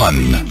it's your chance 1.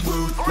 to be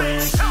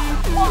ruthless. 1,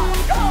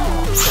 go!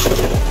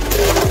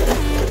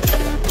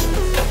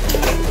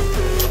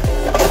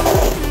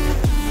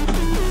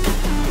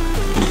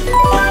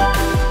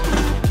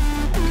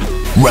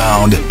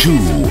 Round 2.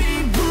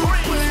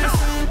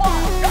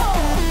 1, go!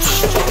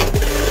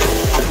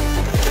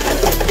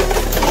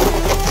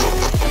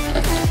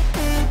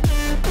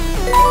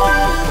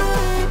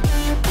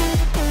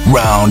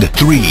 Round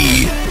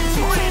 3.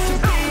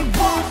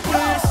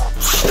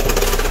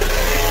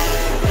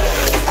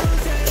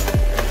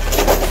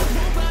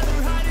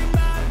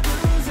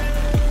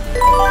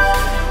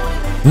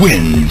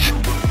 Wins.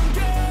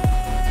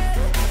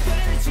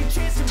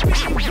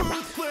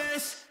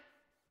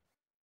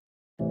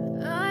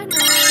 I know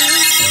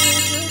you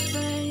said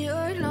when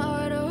you're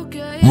not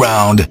okay.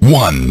 Round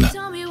 1.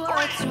 Tell me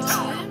what's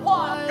wrong.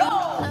 1,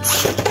 go!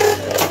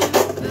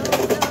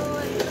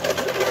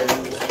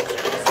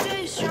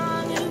 Stay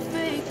strong and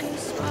fake a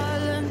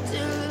smile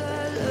until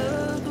I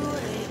look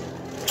away.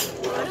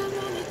 What I've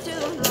known you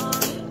too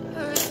long, it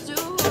hurts to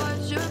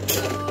watch your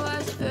blue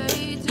eyes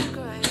fade to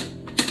gray.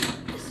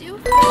 As you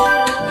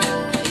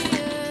fade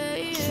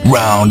away.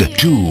 Round 2.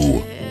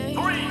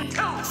 3,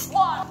 2,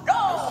 1,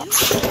 go!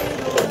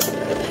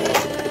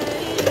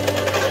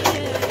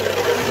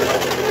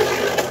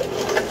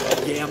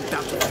 Yeah, I'm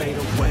about to fade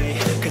away.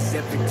 Cause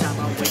every time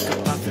I wake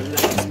up I feel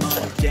like it's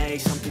Monday.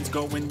 Something's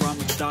going wrong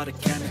with all the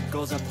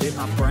chemicals up in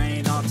my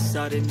brain. All of a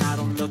sudden I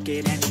don't look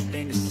at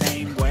anything the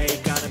same way.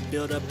 Gotta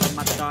build up of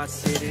my thoughts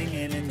sitting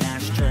in an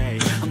ashtray.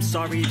 I'm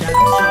sorry that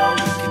I'm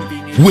so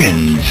inconvenient.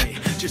 Wins. Okay,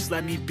 just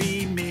let me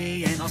be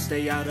me and I'll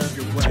stay out of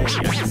your way.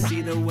 I can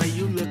see the way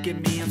you look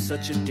at me, I'm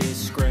such a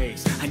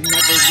disgrace. I never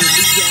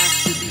really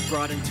asked to be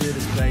brought into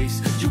this place.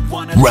 You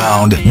wanna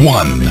Round me,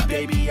 one.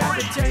 Baby, I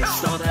can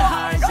taste all the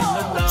highs and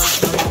the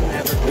lows. No, you'll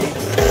never be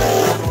the same.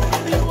 I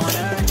don't really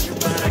wanna hurt you,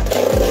 but I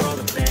can't control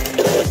the pain.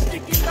 Just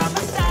sticking by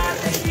my side,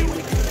 maybe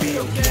we could be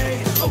okay.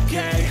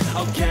 Okay,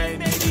 okay,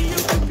 maybe you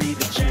could be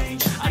the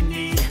change I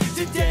need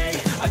today.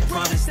 I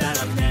promise that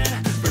I've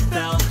never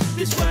felt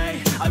this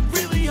way. I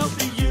really hope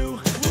that you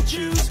will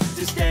choose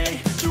to stay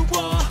through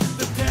all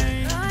the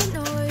pain. I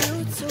know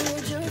you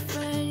told your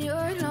friend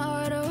you're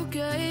not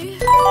okay.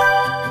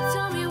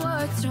 Tell me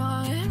what's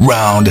wrong and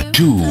Round why you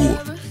two.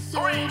 never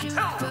said you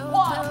felt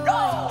that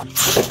way.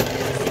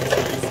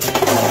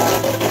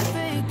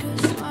 Fake a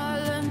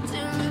smile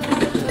until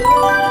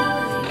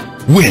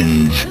I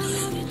Wins. took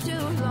you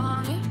too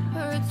long. It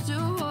hurts to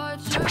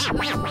watch your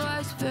blue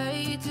eyes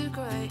fade to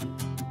gray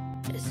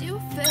as you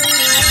fade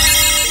away.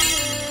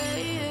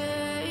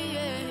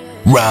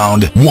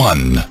 Round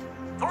one.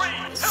 3,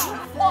 2,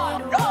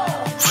 1, go!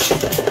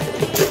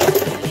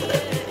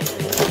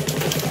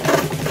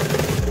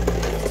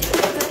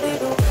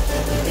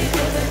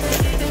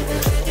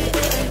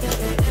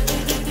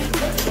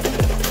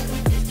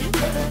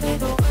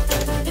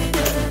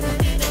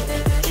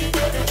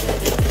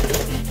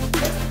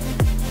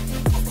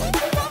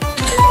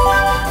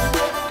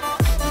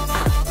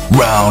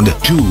 Round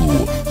two.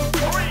 3,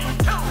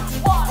 2,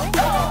 1,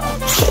 go!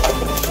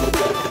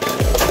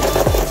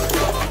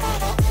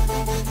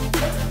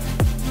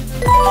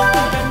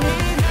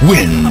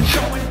 Wins.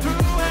 Going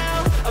through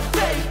hell, a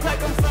fake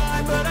like I'm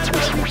fine, but I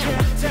know you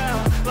can't tell.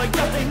 Like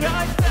nothing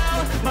I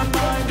felt, my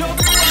mind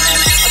overwhelmed.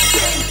 I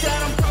think that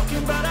I'm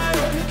broken, but I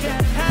hope you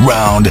can't help.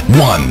 Round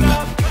one.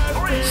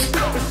 3,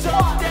 2,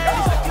 1, go!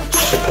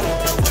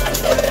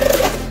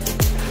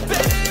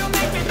 Baby, you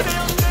make me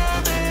feel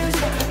nervous.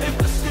 If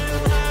I still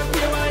have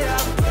you, I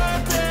have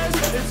purpose.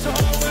 It's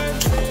all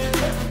worth it.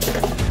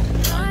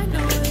 I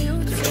know you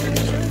told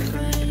your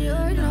friend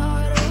you're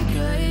not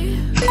okay.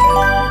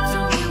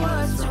 Tell me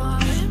what's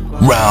wrong and why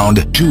Round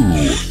two.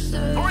 you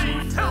said 3,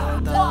 you 2,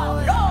 felt 1,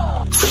 that go!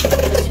 way.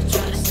 You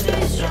try to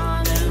stay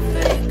strong and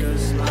fake a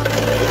smile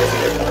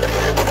until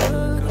I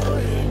look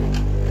away.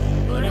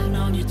 But I've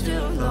known you too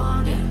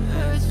long. It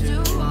hurts to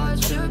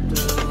watch your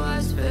blue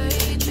eyes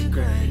fade to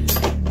gray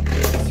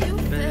as you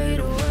fade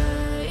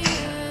away.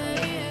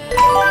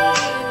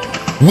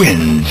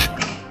 Wins.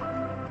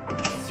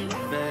 As you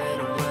fade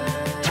away.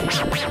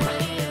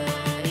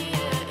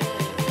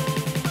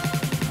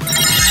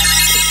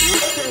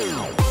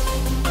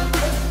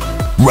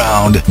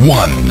 Round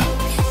one. 3,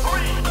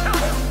 2,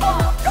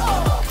 1, go!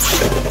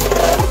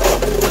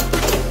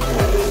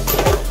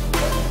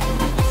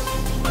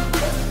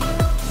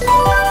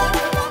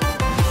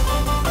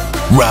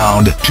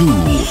 Round two. 3,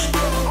 2,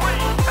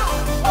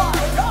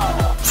 1, go!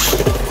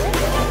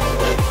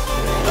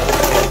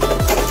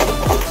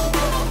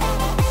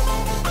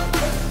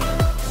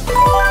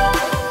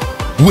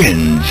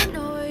 Wins. I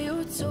know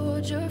you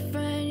told your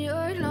friend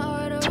you're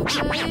not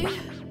okay.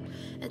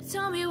 And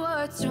tell me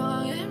what's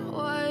wrong and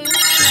why you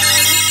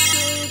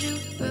said you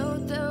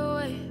felt that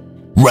way.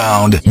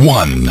 Round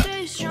one.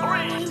 Stay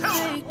strong and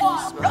fake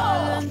a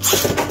smile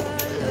until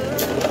I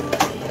look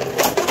away.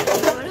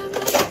 But I'm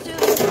not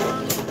too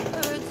long. It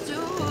hurts to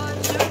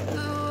watch your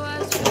blue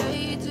eyes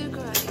fade to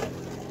gray.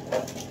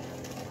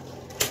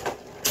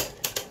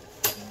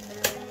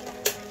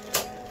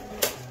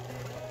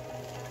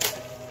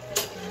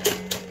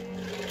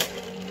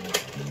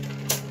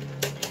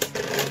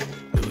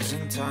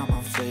 Losing time,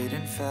 I'm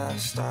fading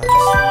fast. I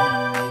just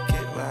wanna make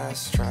it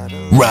last. Try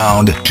to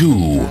Round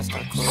two.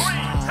 I close my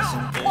eyes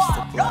and face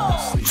the black.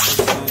 Sleepless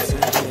nights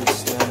and days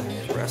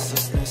stack.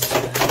 Restlessness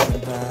to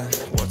coming back.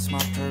 What's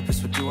my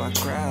purpose? What do I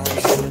grab?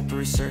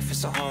 Slippery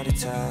surface, a heart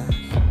attack.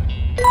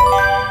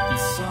 And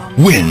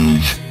some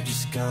Wins. you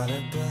just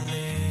gotta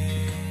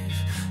believe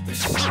there's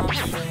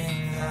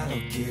something that'll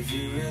give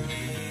you relief.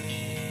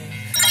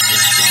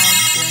 There's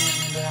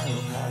something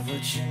that'll have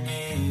what you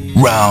need.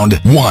 Round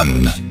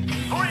one. 3,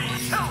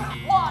 2,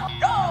 1,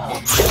 go!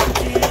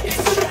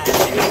 It's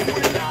tragic,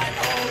 we're not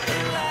all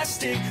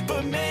elastic,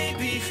 but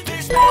maybe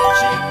there's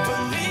magic.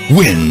 Believe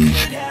Wins. we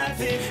could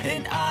have it,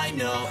 and I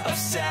know of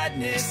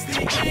sadness, the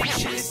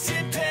anxious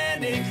and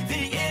panic,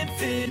 the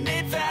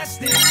infinite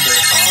vastness of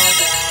all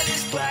that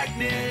is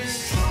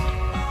blackness.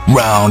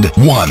 Round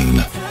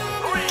one.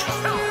 3,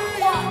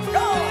 2, 1,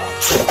 go!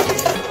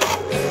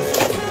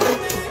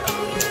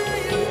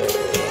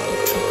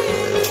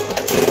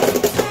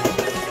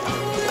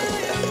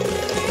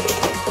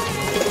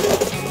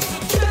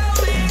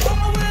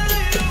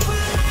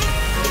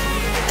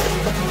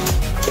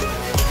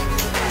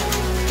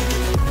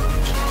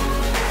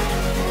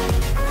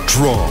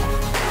 Draw.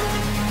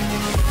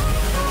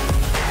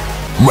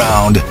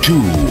 Round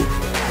two. 3, 2,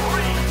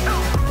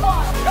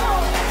 1,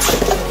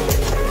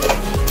 go!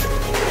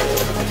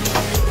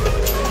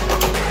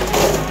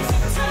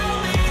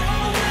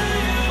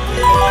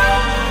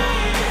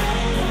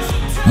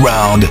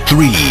 Round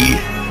three. 3, 2,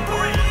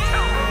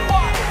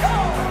 1,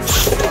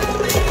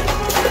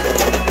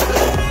 go!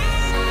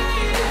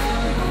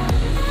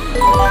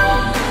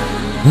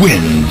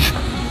 wins.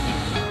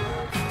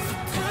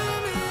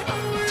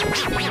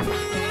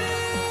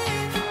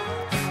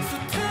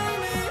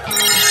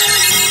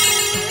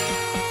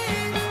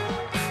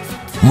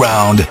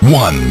 Round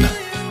 1.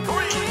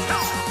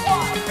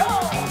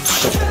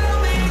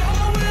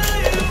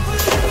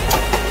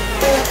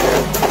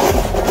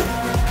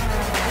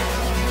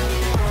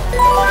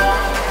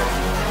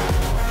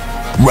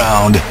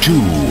 Round 2.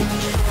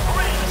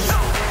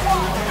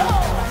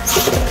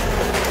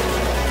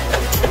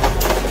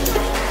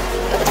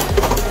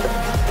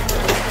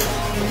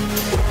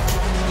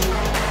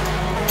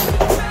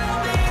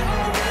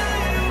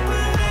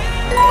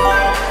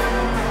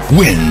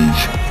 Wins.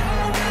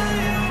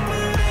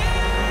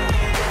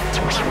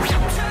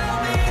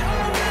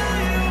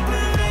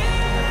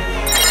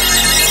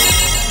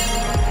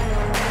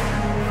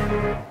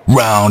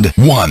 Round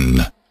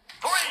 1.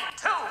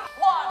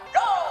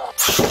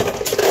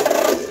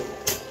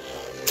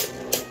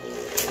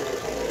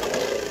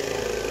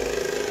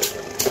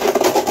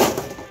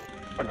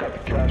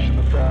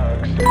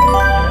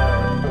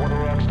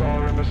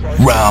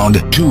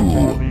 Round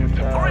 2.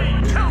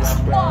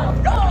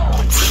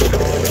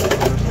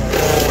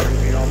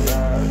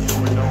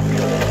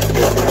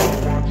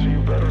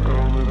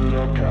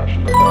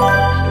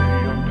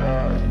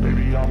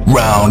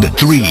 Round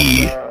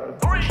 3.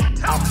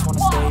 I just wanna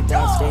stay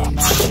back, stay in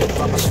my shit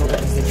on my shoulder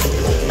cause they treat me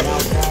like an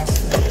outcast.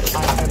 I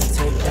ain't gonna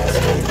take that,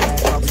 stay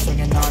back, I'll be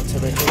swinging on till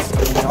the hits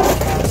coming all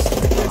cast.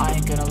 I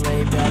ain't gonna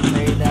lay that,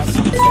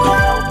 someone's gonna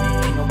help me,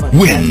 ain't nobody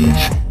Wins. like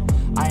that.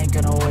 I ain't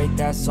gonna wait,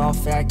 that's all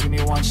fact, give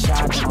me one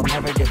shot and I'll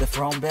never get the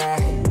throne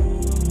back.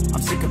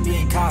 I'm sick of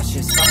being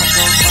cautious, I'ma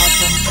go try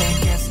something,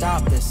 can't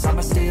stop this.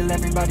 I'ma steal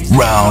everybody's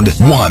Round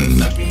time. 1.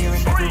 Sick of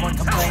hearing everyone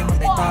complain when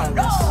they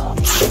thoughtless.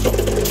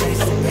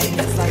 Chasing pain,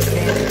 it's like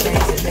candy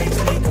canes. It makes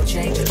me go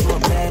change into a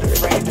better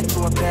frame, into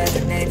a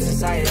better name.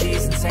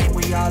 Society's insane,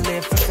 we all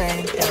live for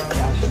fame.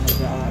 Cash in the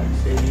bag,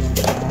 stadium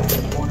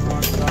packed. Corner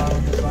on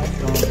side, the lights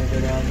don't live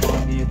it up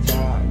on the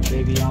attack.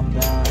 Baby, I'm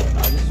bad,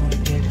 I just wanna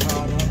get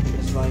caught up in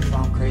this life.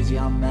 I'm crazy,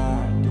 I'm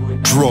mad. Do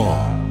it Draw.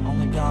 now.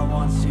 Only God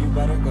wants you,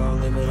 better go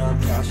live it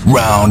up. Cash in the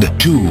Round bag,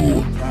 2.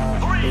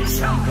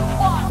 baby, I'm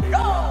gone.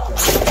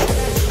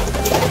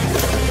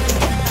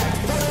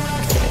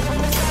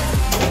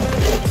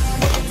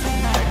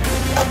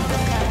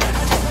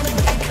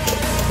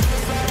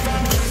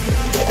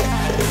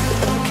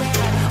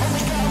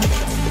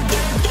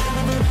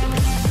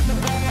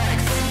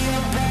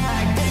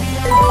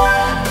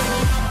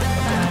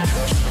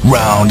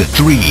 Round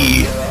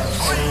 3.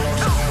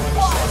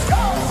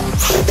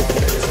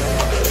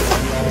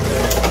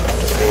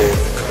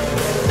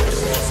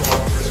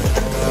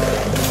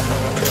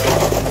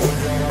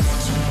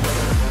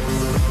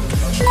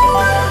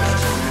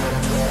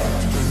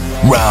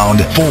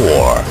 Round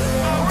 4.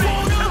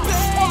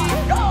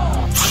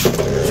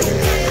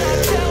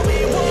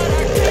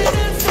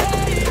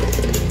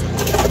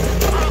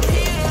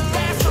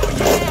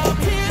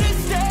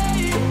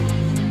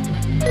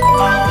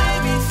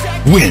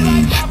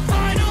 Wins.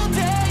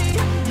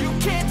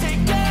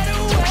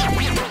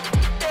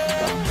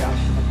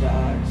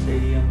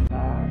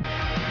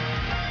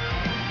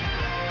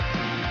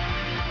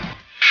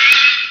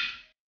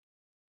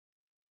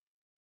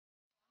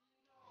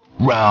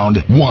 Round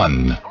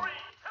 1.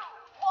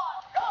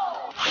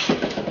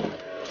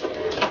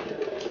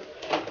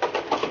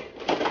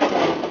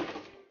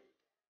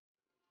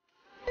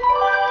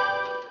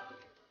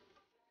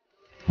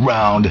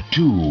 Round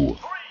 2.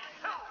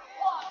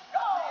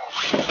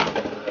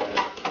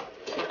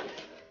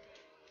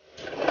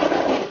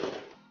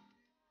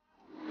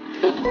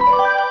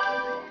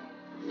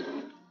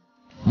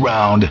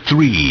 Round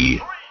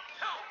 3.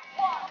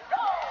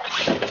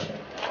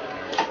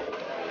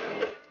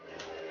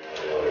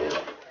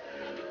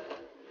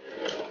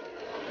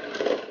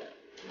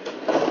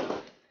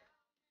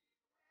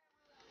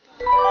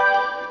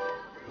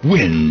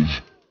 Wins.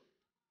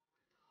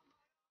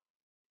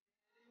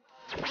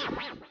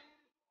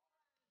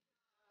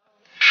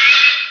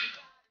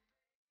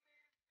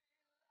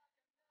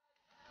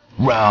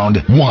 Round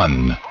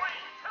 1.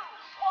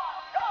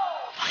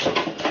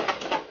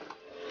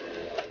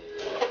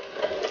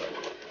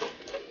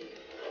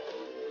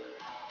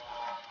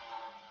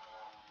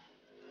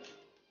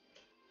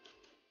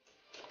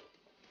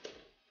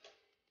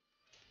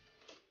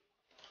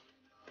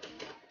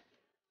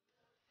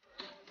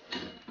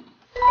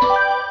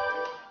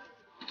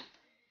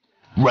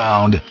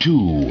 Round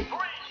 2.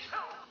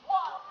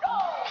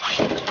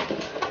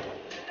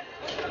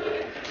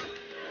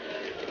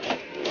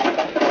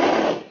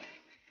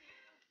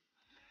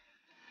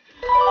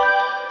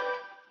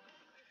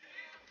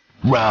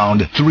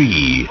 Round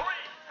 3.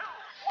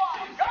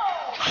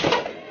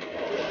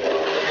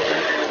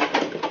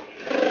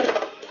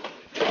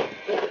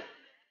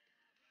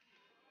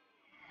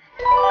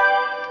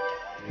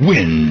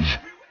 Wins.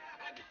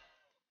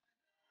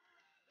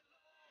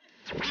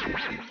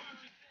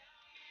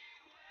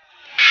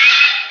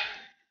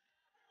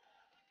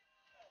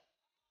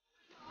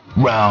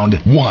 Round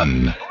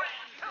 1.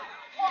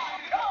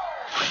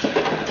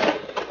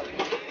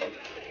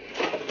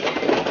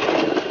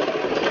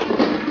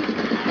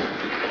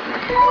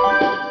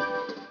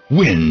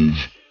 wins.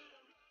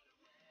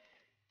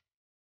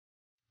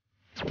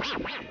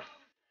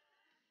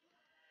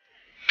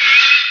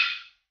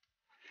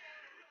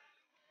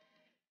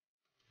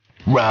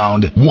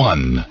 Round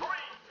 1.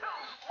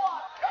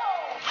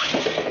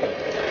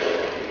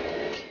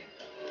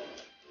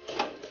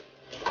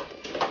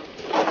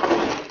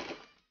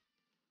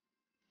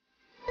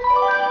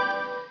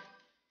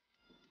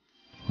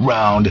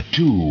 Round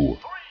 2.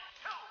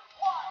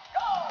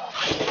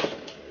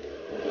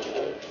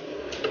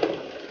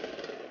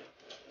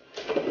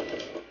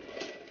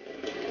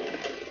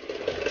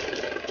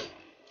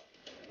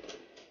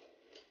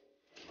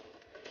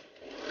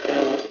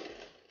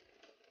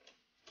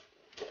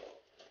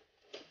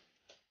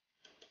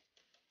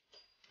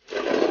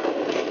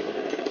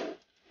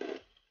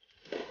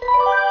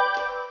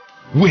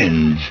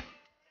 Wins.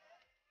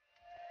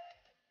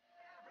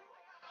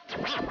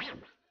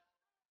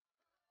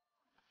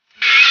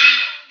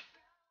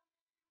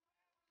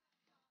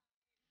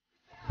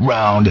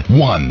 Round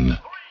 1.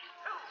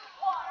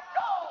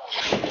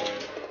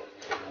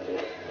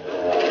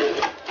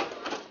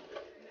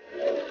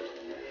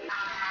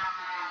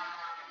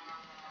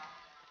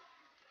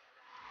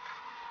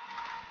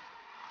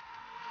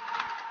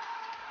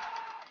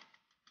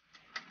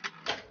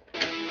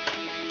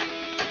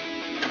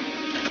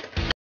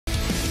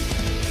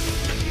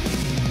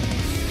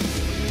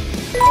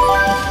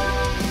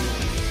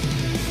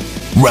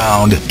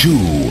 Round 2.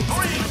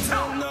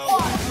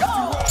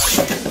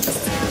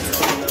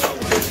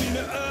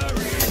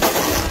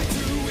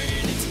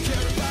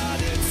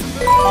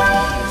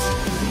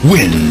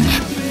 Wins.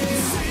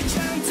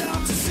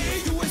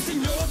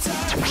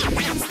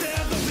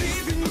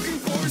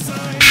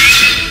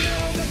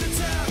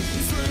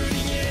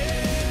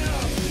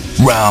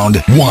 Round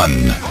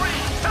 1.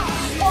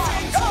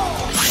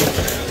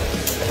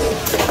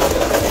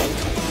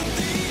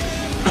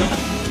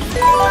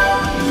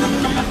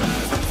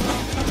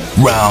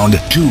 Round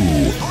 2.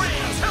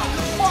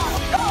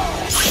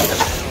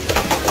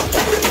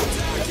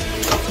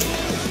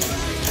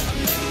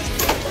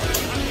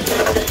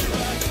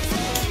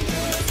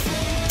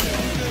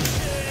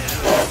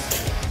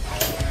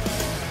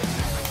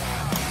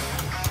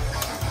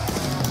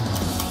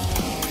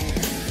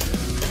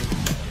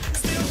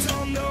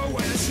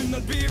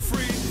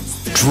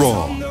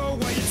 Draw.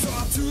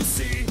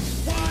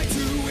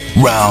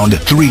 Round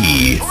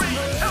 3.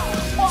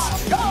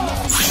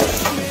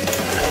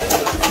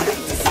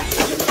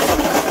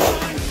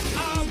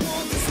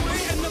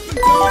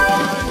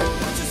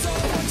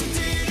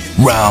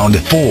 Round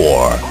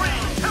 4.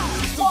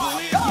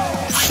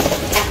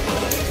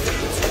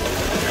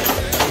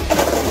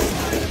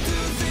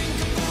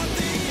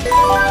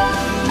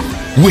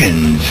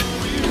 Wins.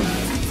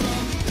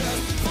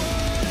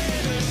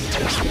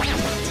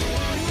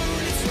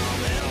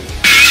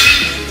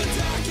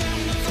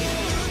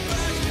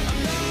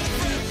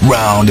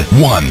 Round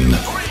 1.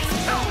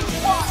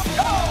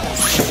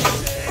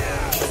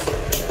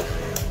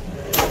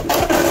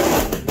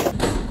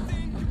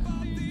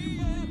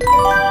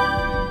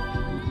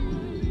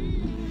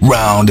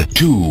 Round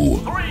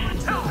 2.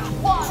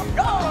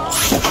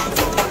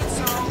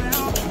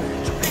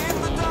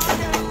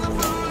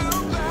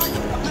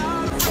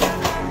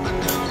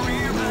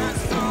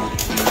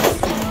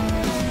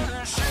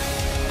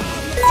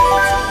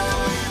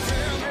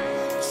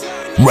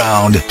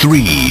 Round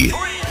 3.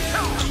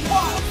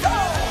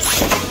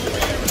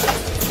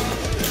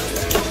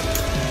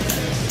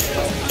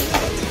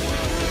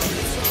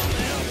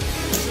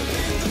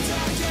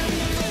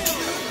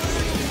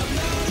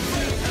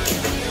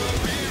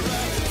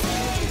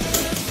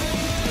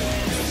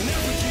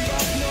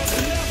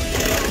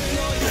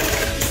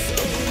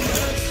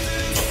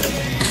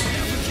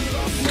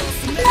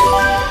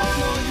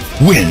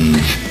 Wins.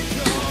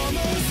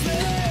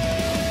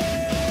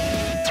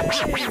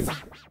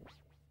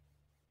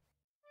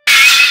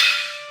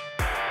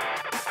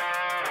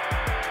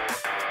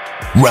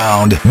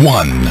 Round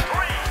 1.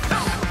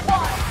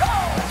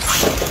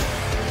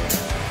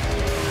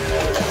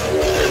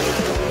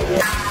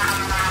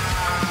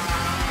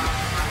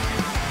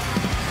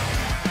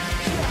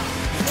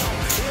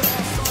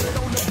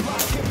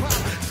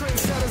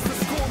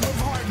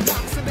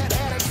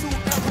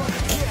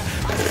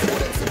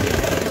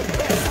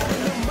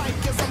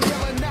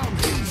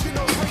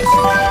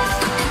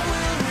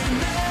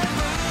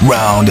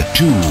 Round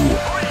 2.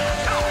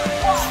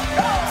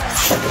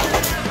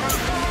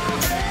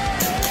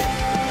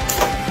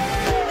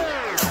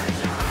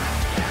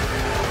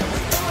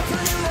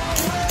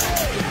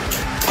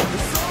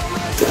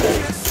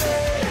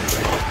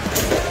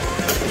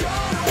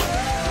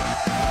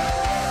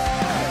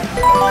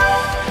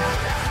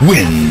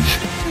 Wins.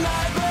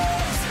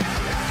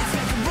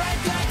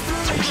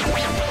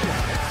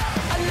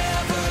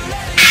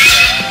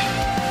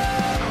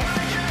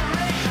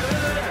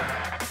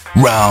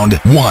 Round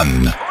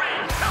 1.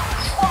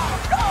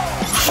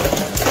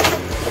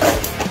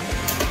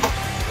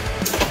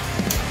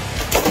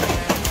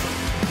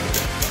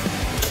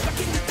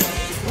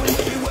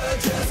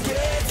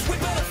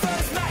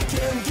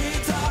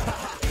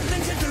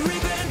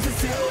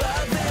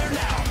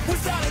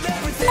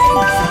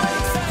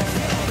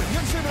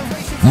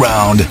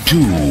 Round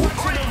 2.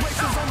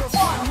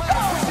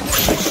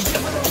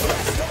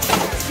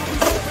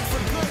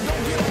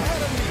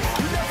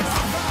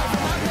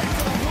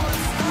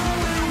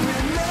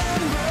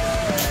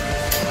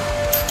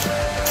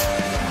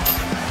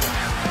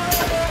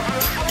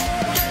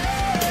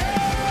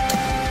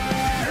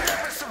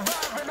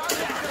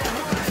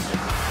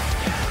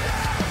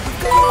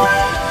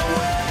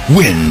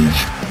 Wins.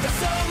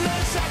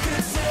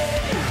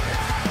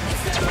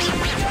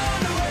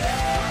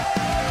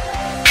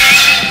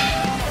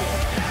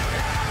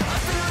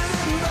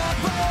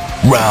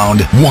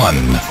 Round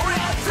 1.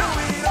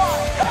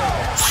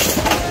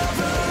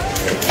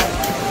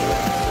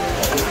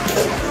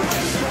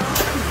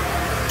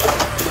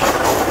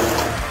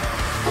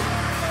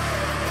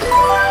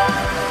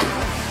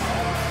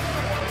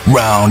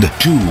 Round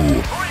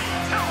 2.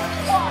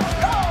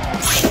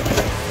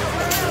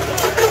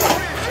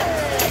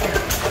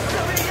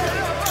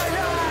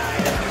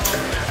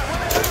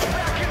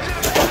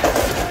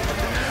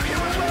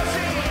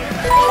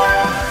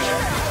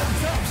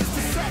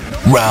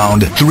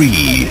 Round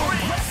 3.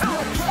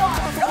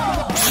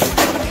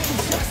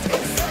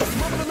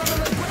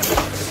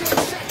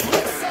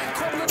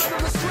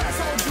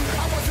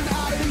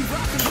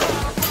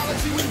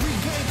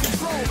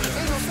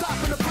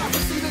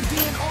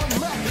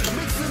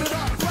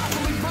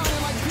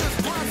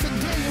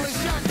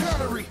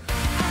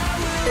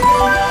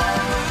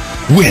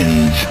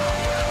 Wins.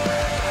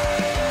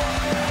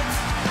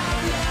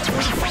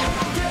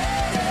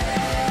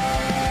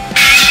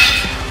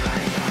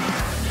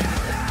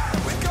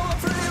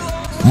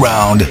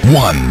 Round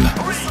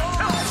 1.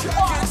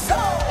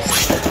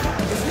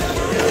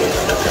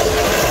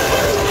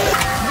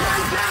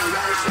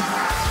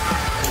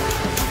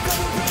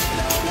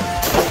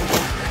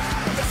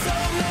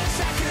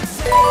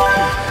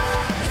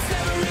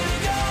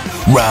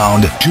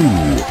 Round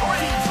 2.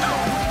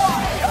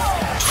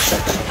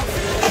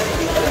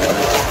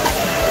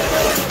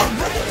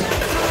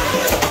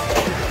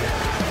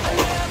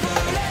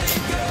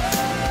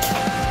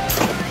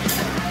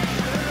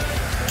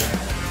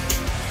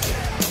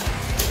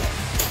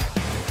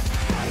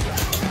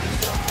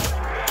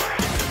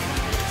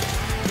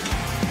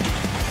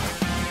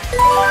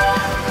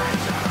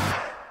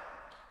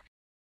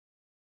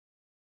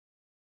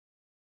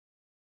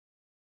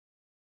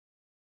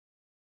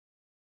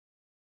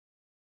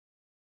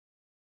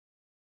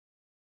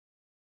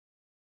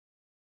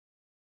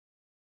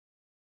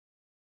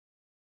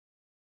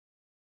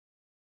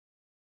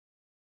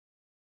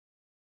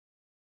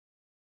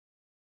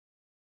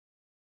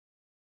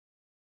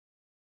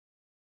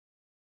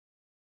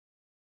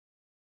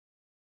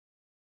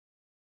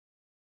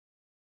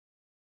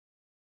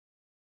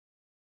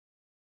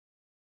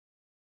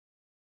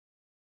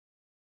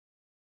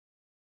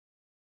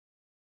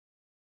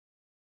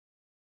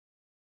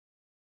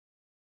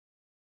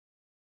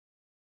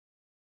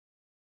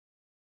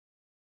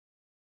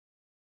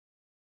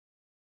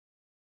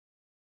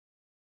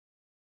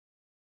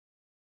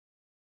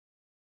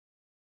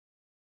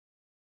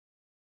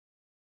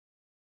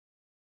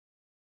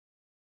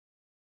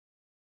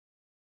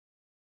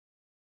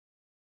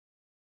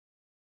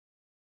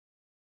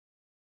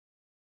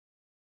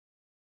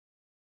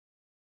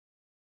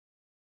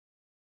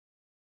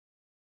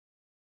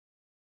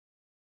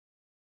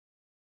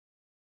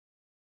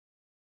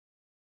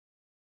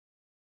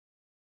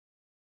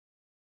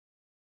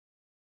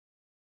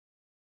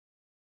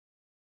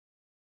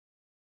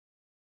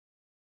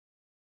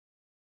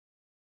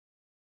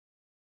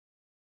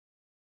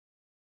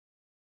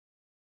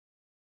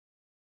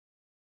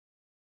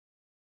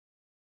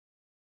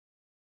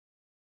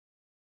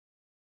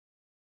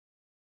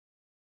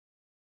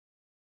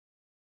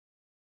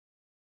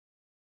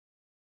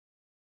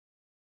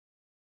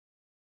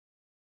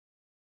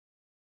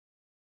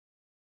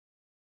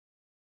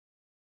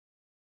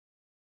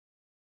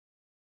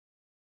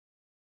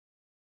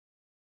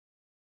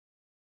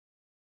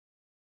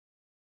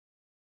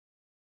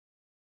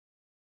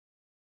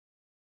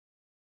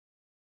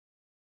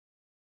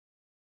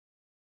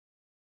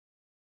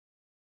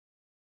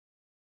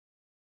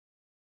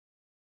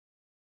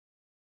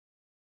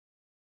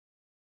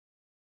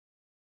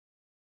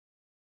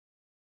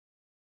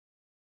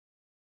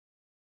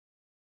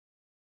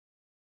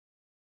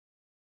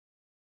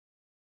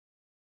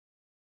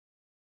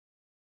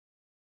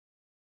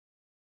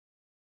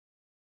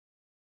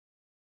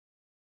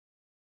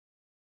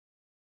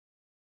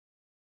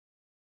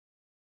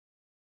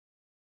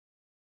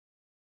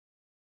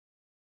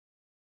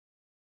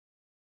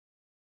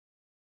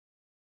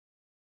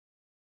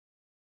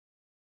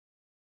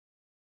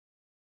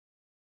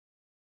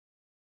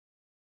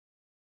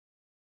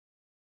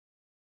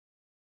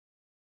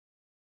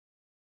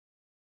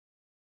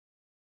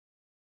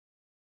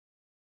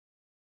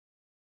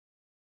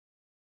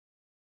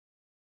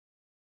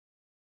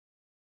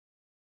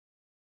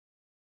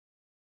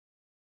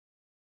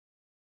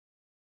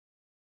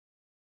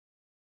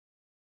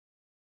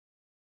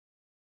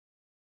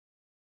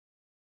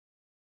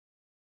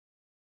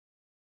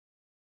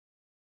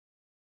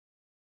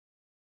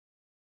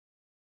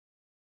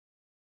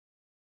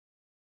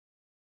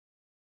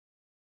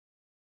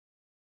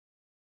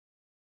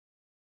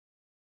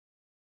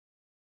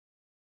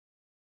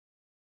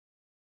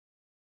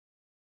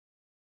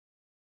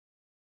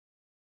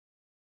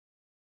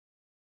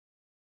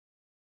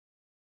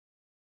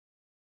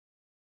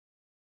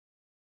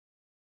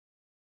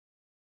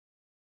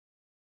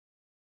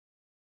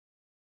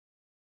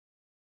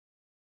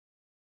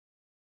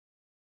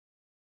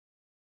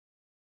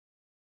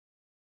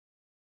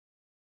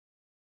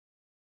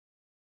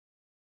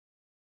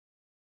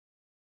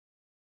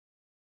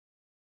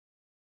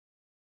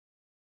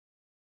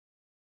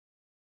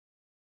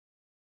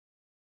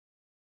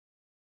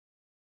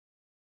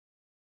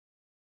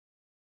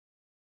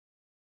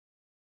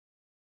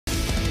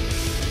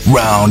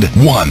 Round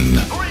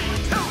 1.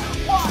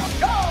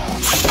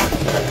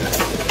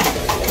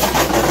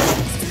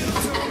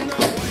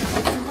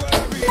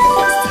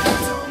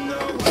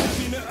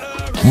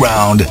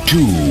 Round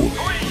 2.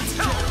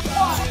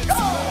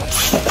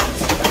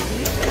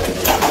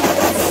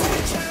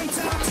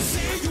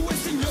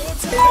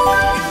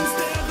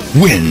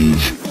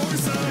 Wins.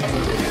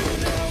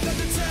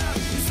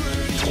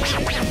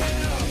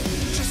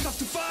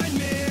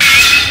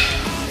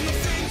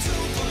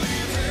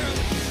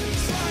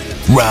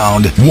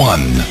 Round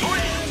 1.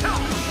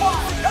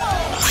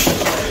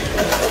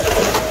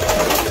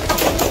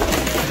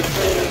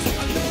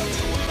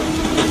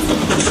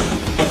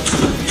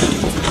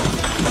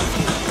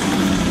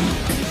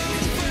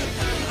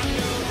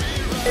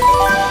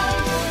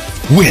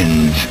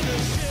 Wins.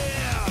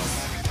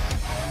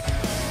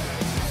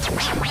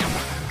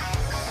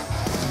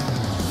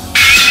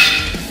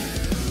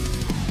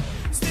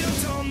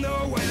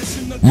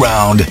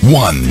 Round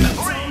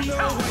 1.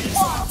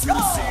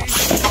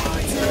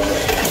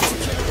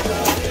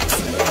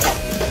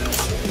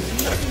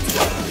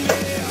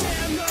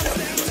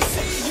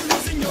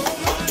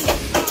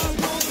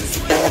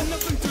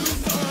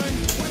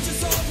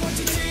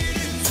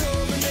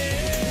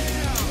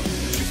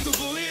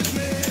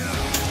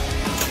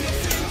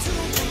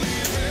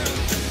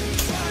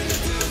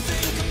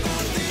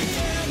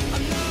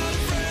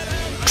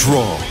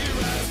 Draw.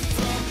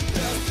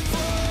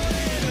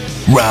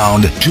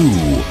 Round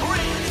 2.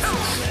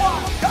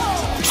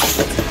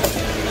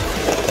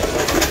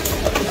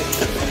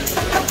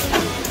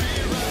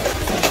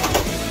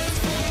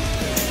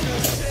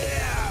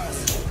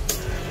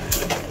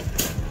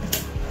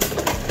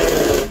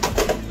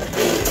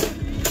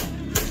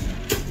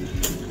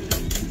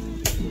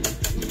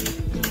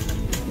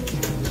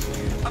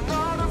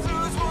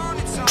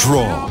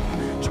 Draw.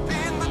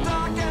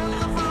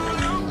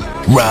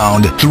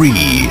 Round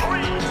 3.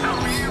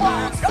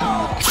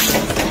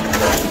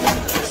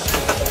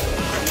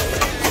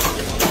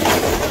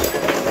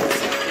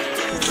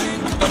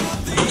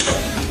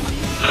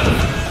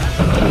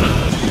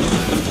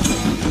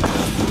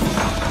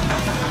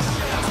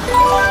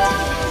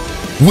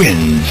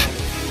 Wins.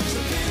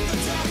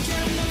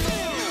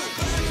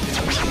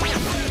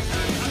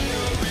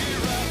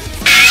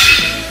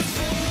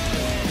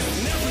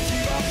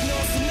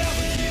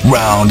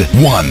 Round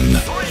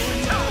 1.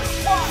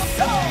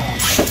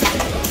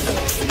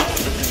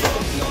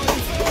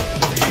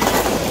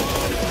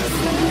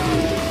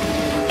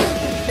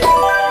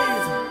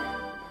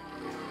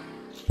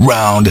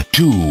 Round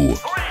 2.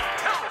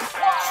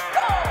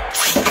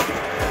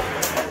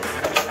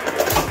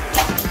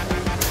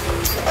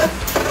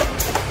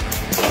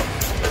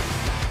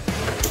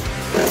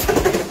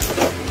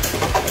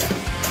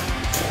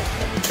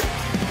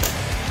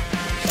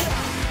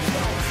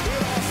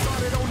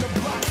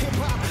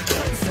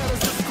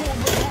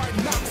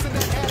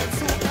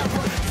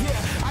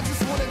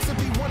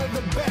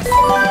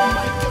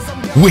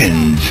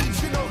 Wins.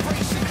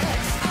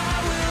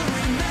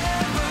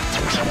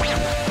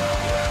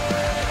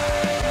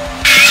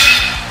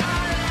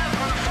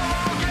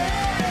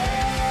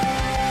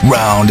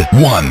 Round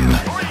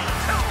 1.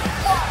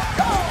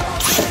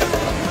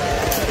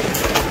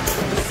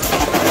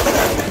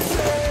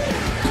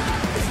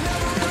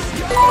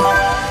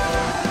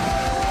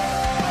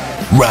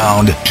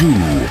 Round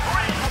 2.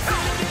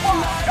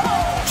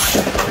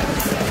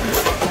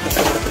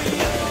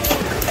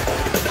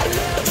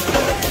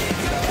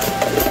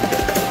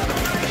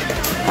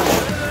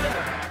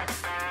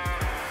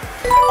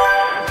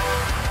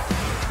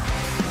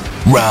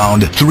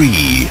 Round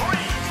 3.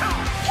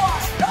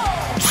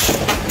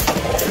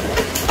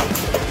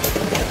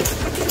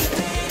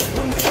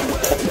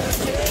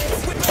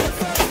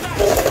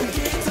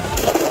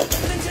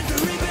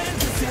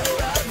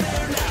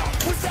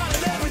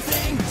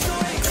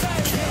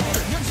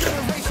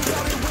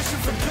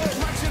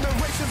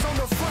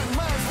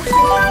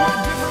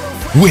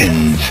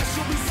 Wins.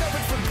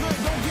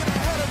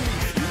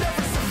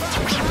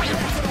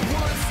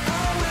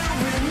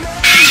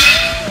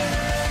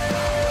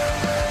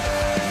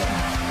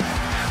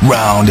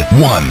 Round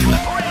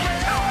 1.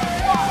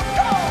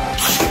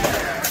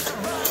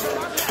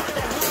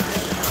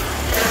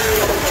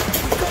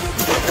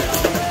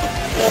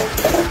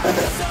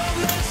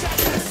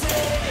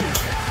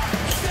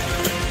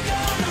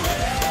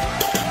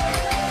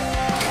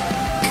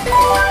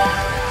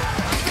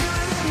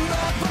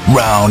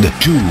 Round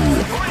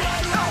 2.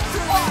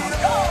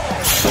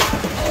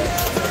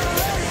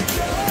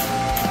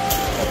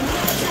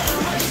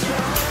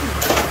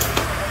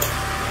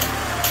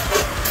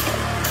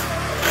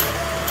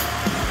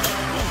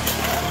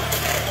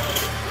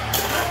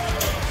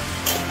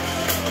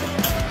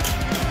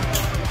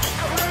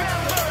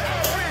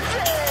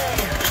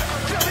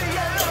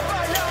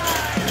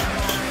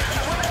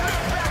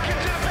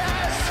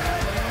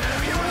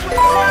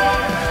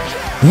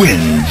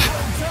 Wins.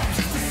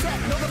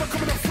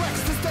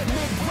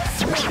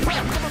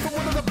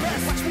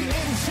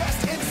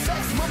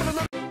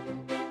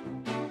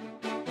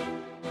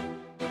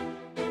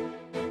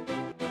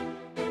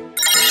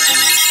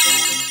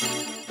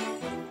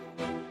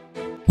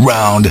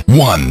 Round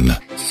 1.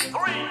 3,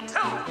 2,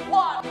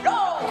 1, go!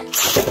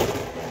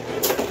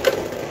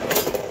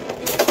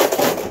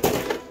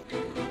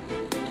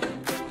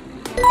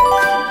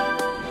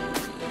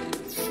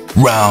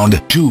 Round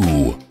 2.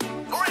 3,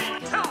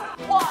 2,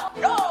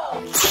 1, go!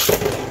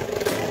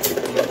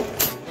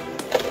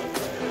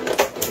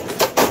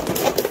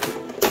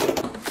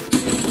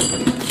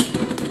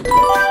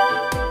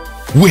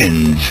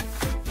 Wins.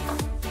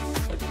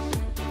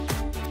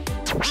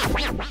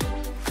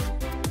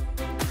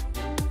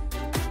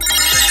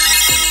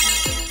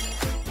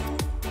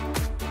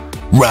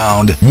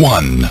 Round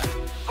 1. 3,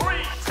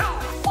 2,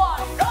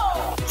 1, go!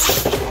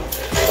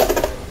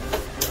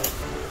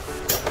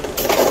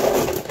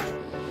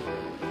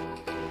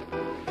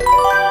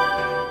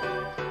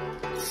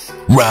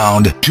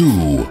 Round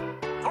 2.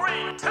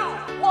 3, 2,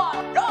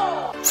 1, go!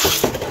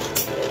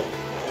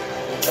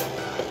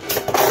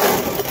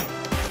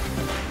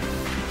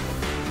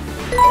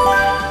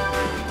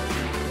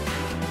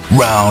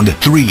 Round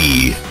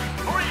 3. 3,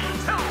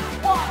 2,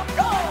 1,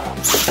 go!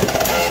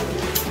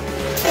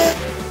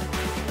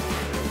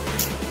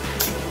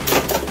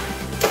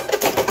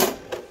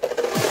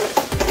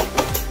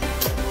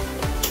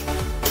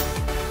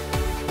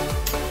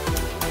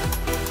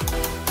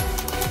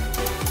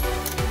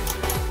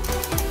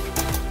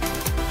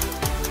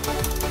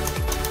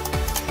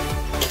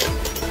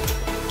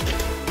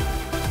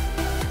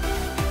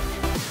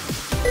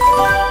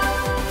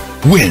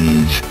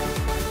 Wins.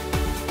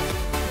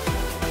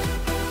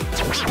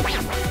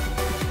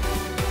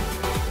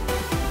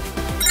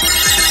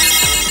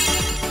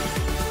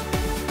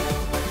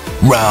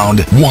 Round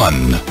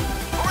 1. 3,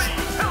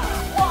 2,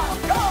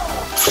 1, go!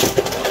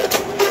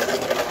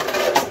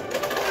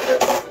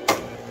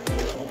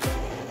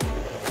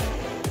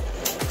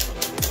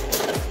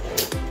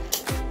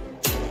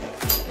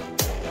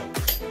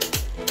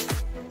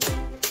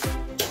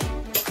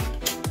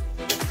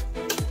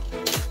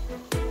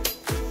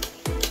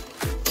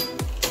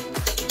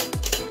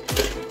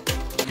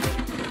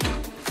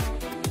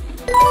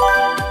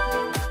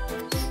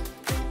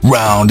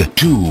 Round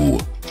 2.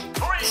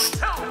 3,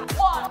 2,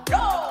 1,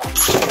 go!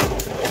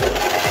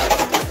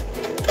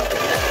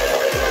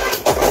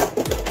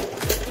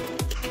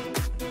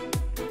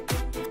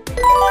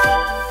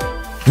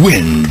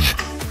 Wins.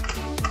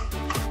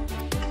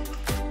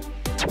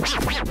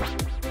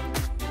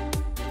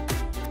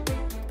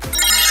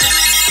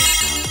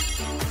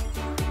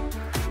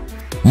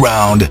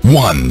 Round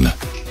 1. 3,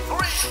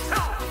 2,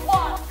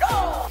 1, go!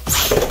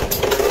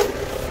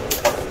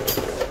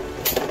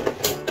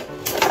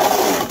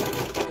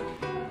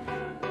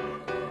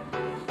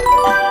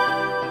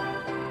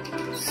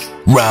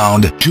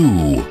 Round 2.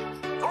 3,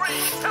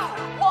 2,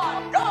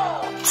 1, go!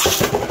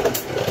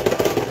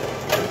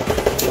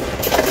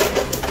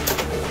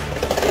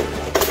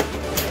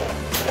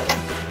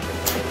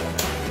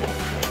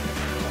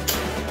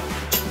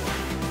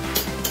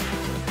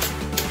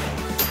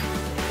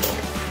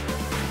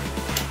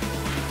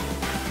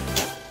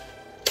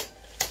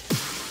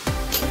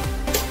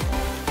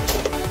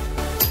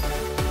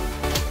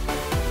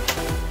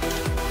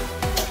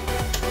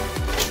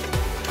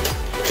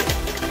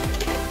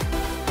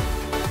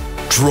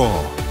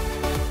 Draw.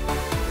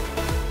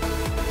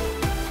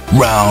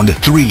 Round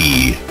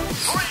 3.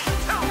 3,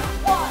 2,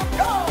 1,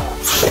 go!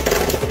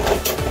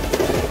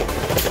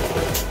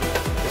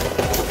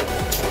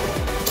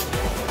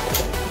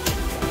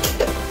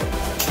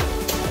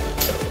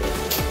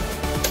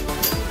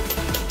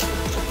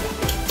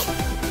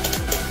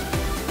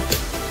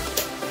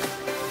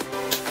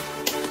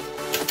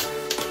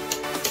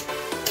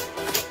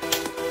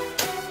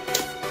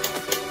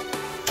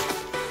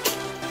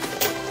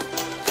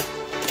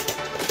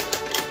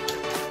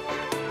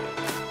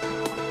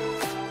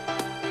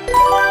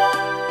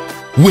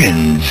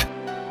 Wins.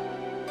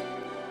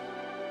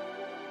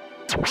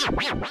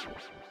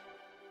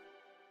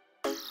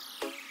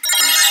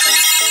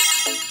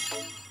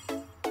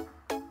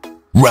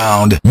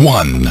 Round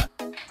 1.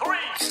 3,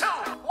 2,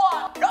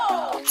 1, go!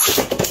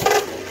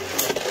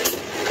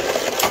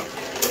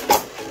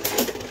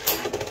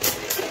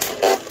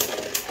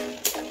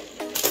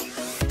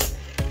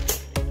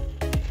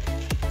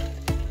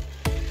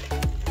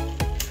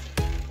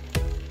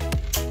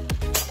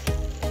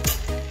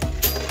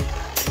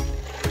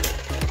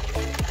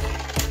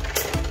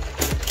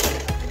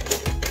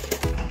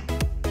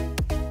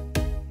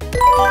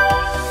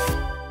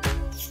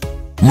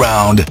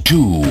 Round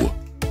 2. 3,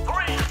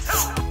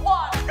 2,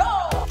 1, go!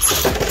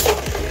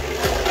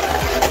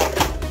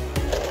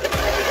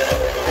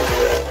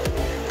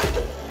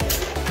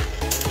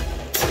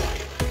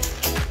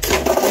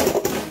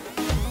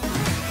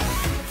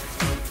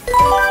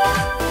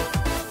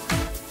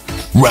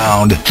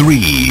 Round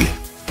 3.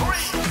 3,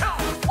 2,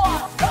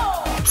 1, go!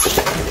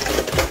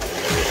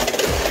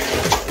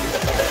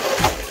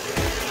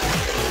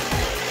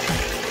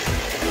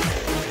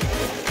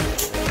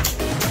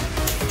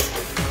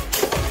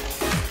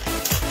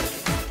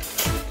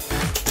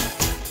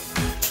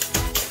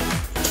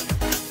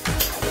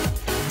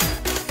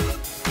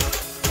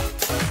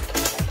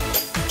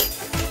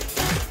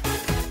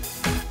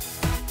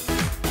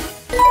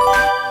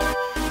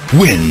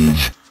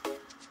 wins.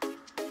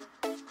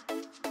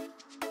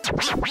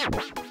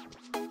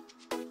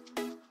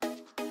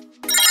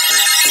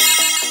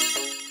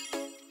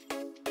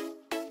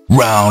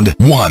 Round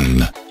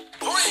 1.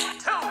 3,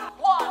 2,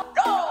 1,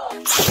 go!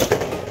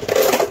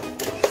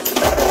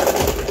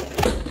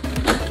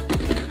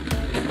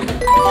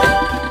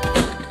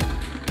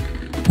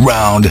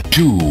 Round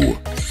 2.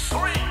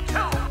 3, 2,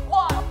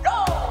 1, go!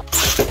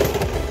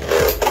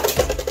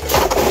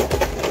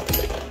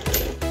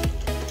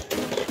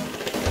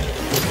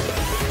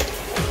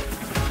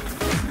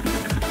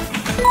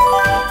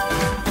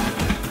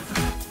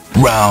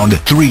 Round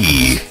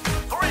 3. 3,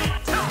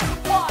 2,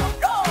 1,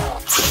 go!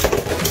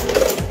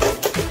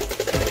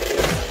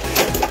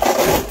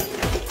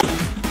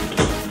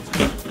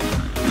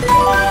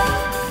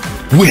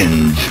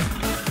 Wins.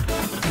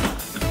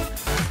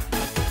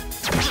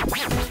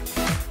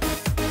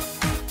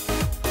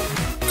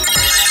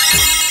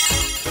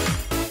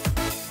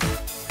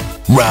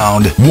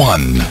 Round 1.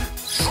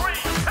 3,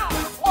 2,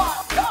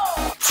 1, go!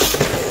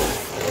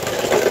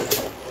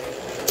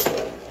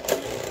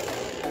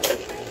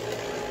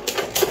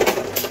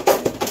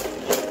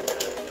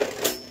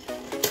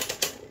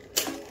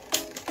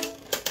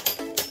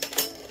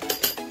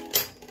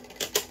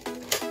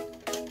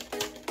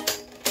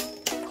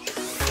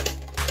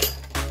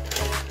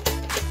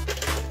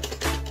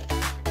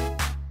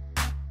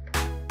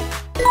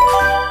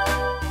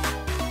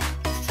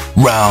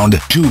 Round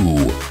 2.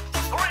 3,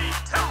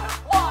 2,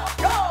 1,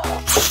 go!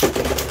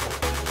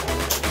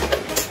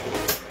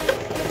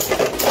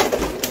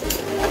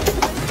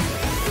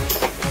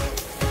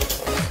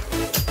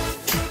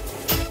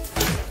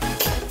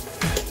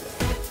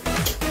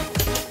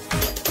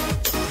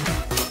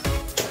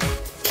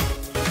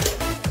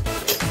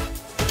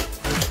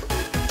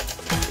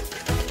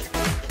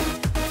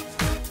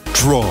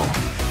 Draw.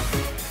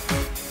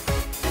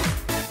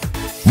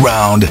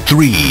 Round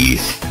 3.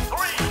 3,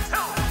 2,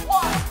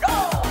 1, go!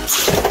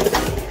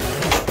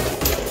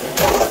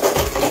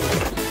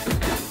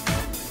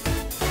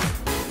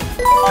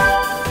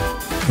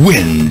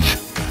 Wins.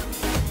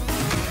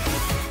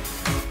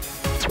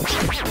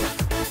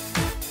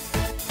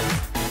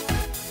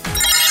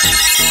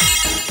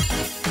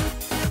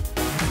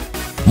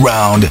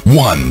 Round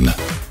 1. 3,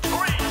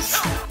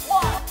 2,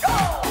 1, go!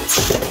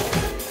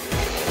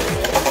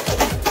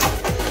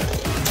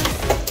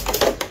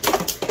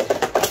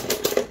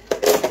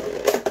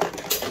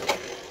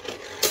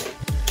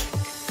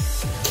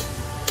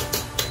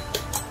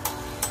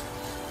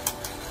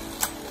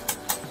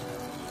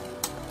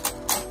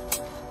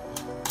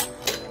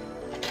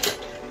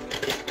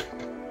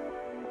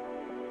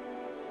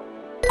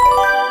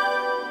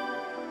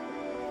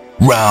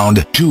 Round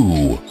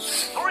 2.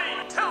 3,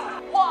 2,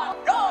 1,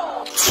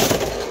 go!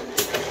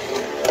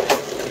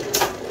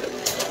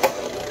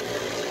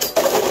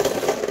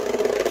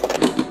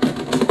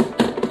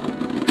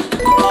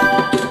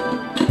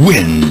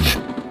 Wins.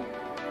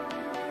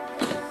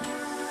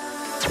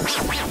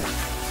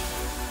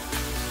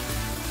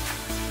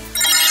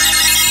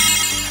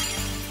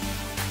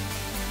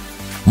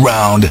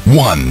 Round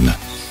 1.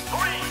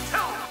 3, 2,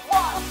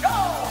 1, go!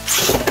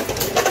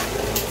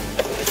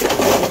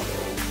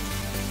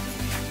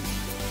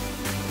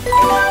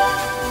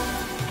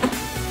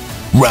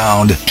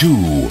 Round 2. 3,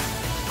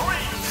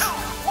 2,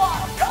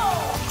 1, go!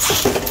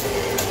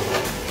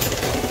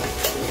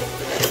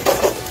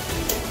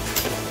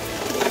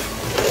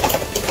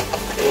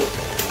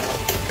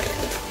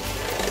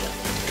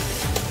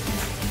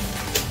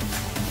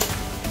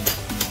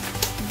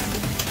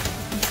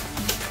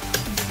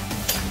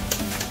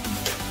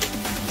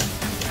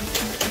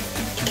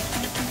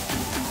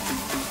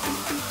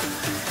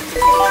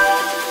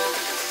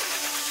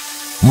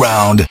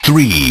 Round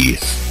 3. 3,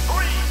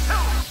 2,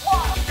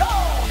 1, go!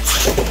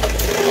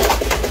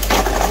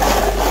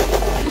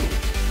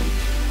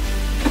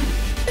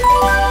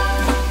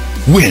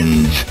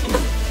 Wins.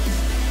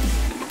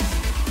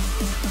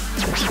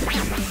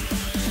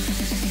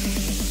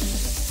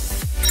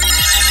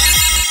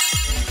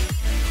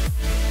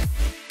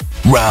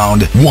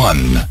 Round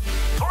 1.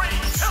 3,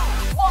 2,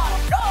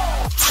 1, go!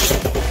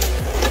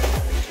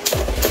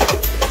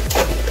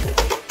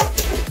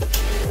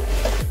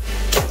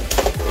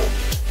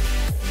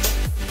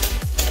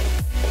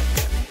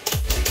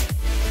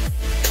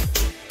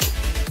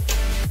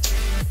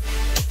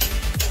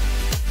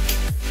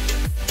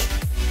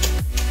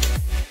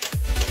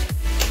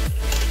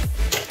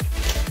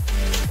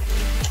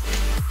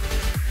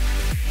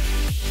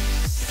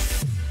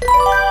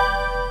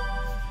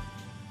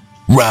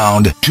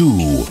 Round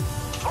 2.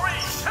 3,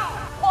 2,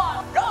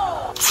 1, go!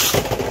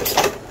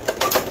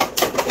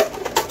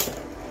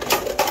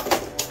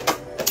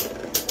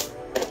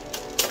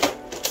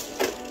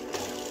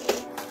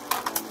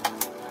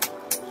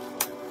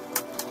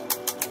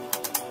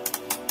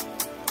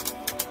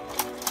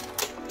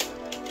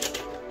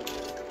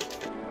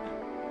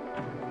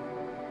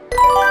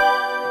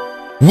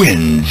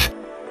 Wins.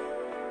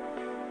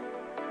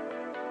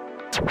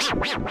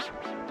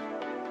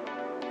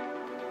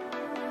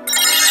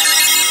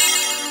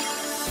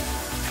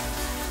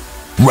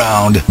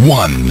 Round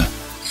 1.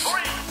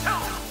 3, 2,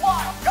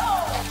 1, go!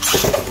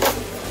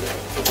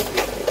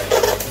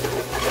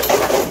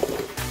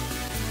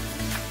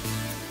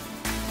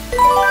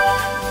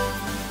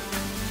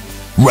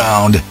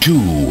 Round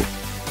 2.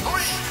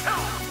 3, 2,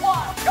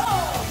 1, go!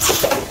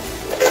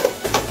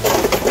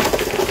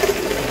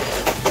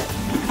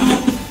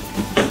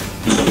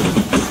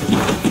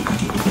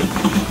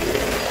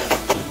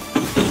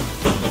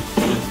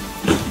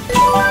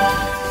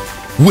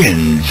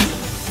 Wins.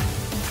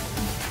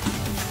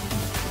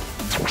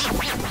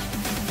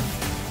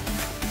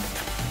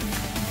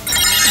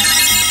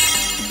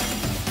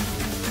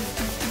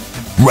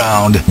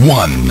 Round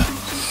 1.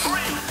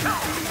 3, 2,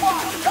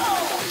 1, go!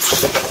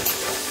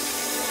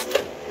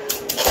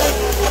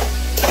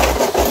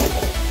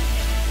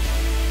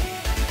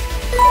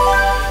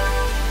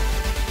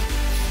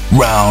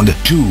 Round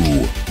 2.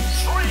 3,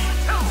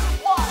 2,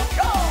 1,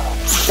 go!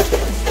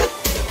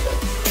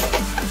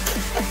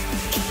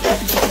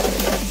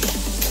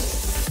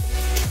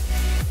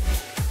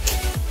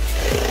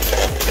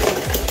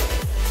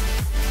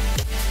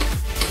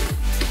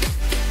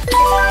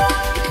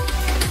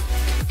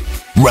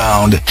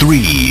 Round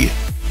 3. 3,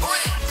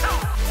 2,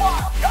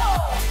 1, go!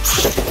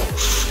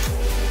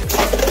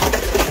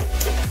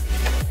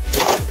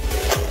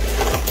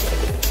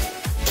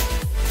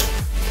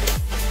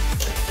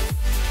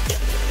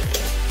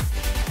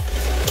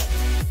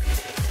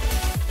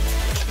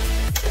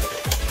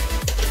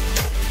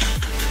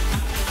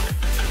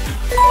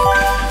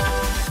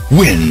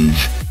 Wins.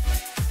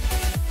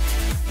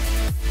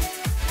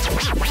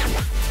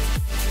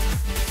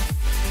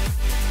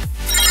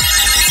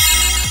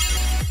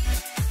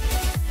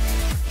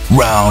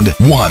 Round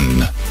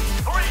 1. 3,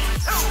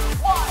 2,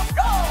 1,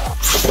 go!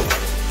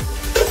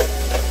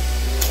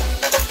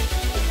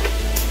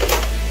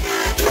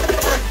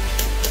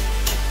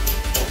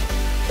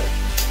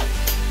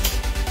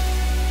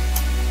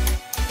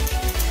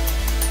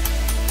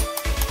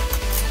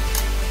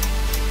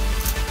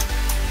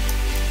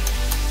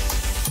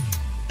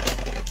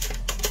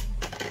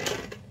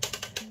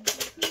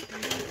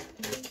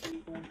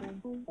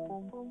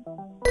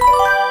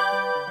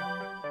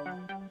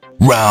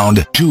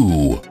 Round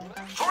 2.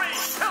 3,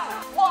 2,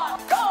 1,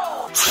 go!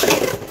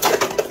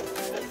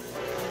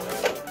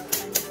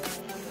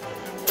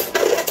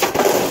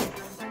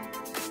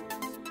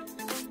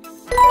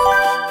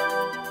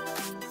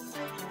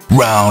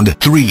 Round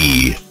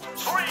 3.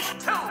 3,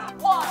 2,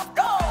 1,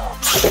 go!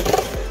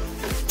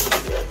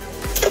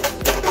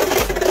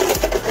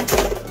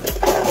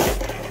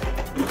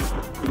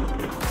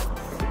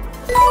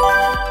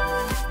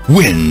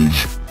 Wins.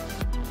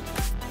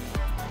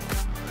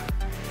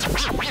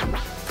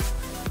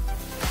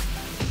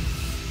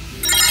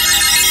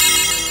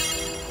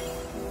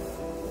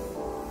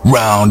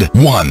 Round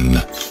 1.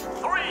 3,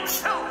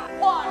 2,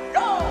 1,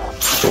 go!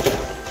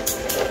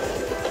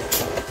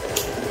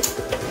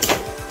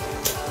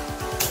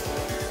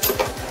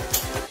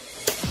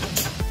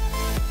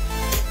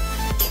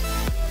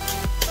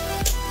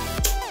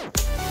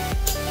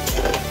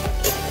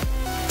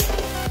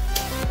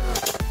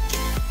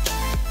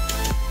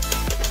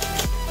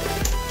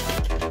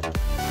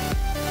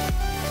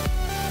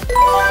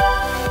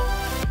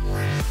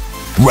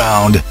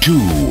 Round 2.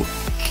 3,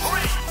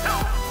 2,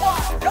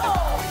 1, go!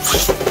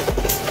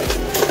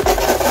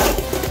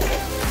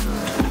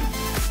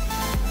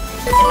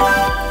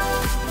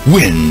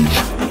 Wins.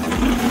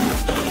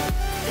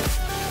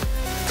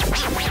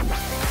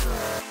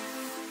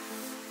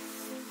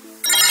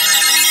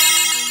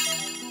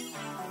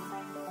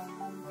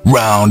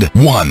 Round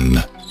 1.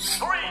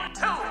 3,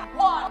 2,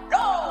 1,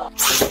 go!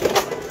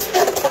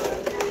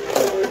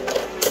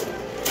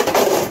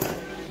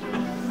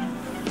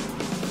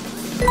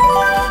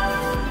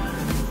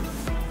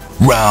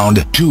 Round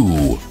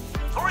 2.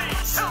 3,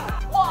 2,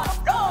 1,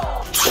 go!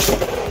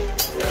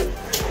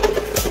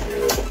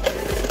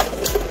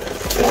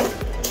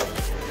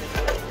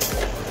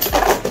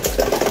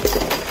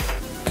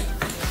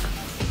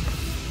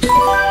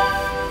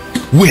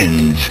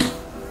 Wins.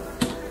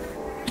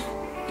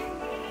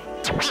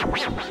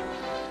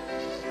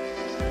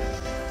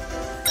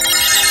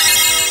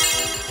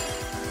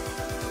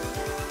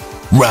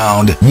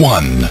 Round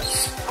 1.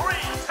 3,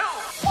 2,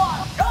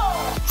 1, go!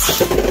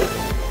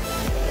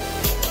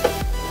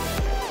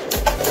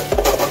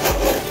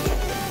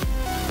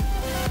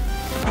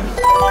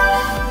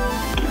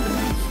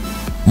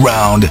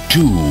 Round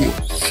 2.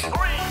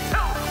 3, 2,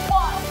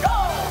 1, go!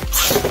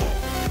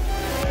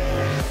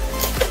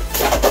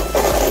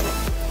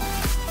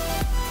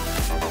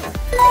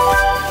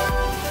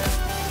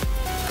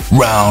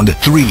 Round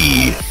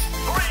 3. 3,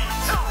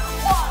 2,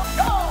 1,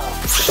 go!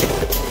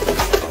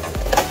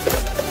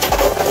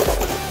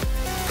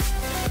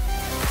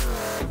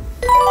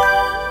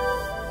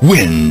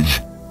 Wins.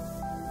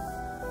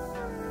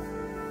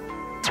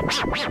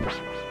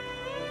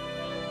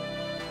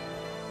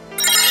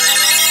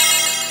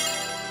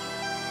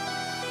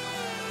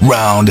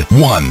 Round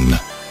 1. 3,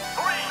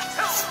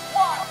 2,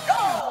 1,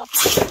 go!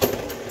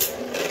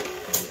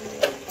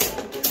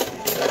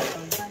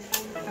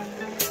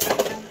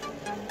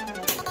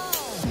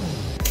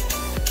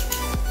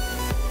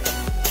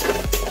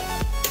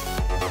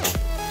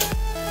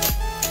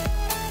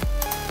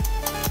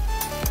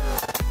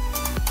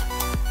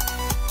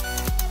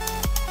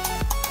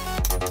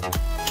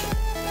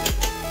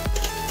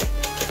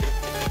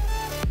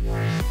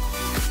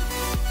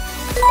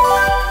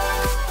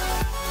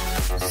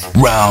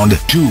 Round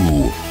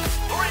 2.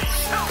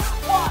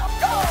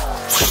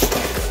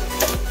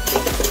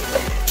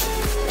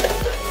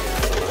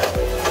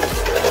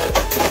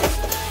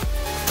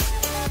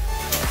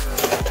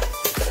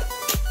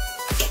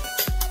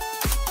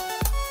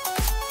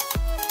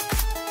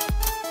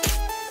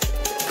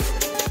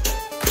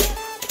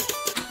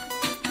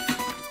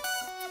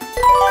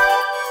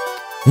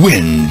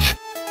 Wins.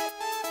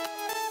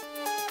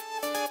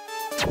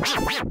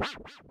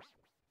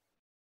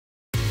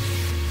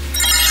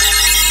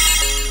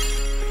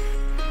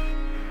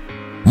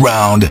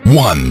 Round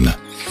 1. 3,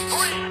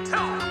 2,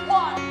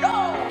 1,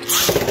 go!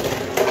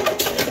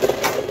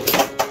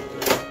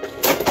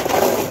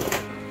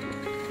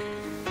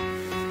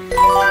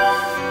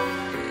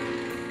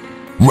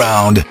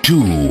 Round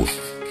 2. 3,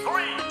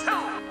 2,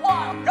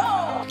 1,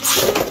 go!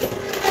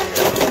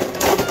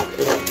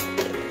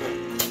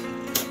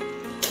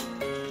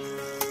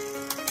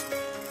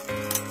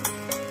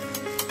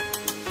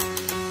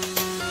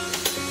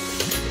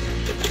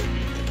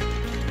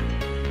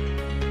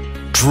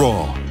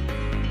 Draw.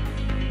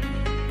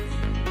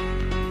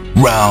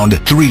 Round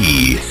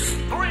 3. 3,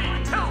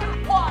 2,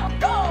 1,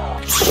 go!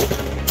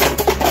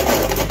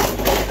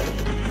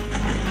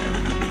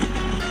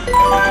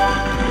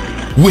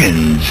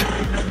 Wins.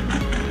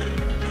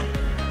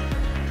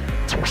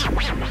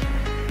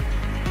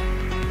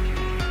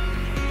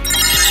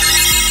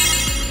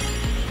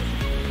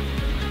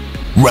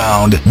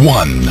 Round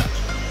 1.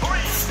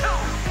 3, 2,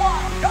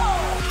 1, go!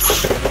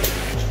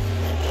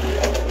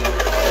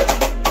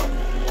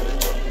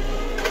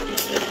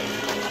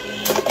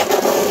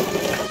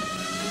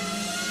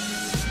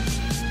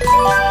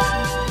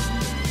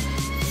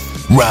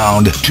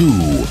 Round 2.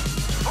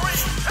 3,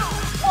 2,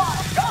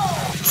 1, go!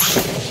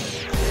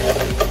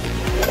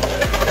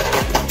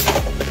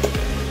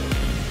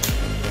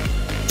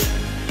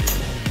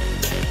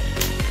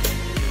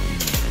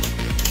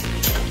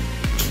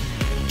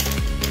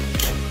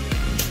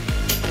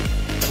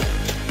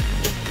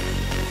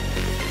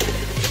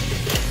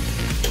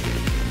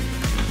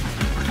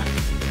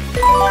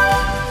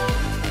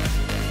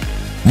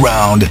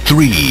 Round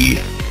 3.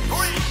 3,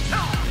 2,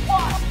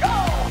 1, go!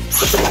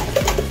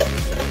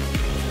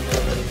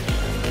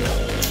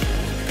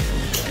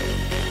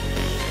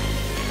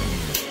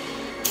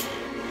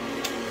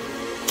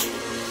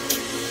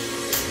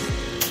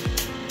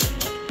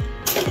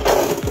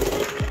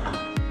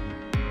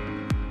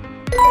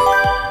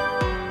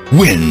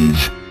 Wins.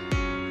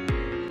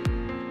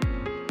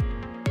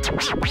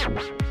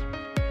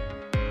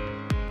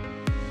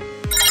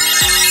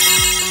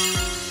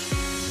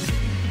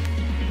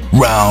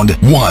 Round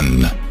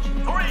 1. 3,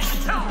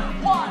 2,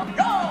 1,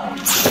 go!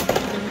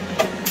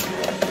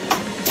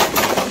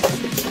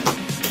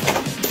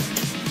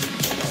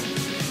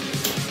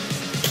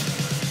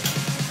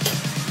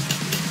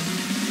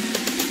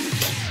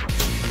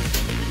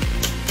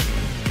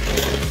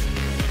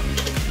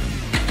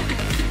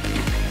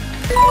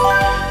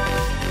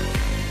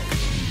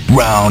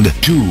 Round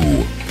 2.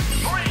 3,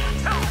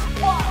 2,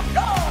 1,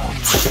 go!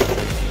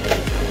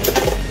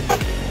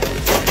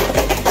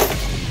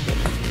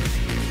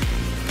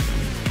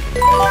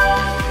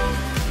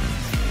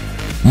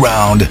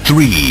 Round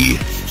 3.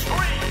 3,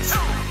 2,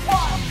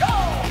 1, go!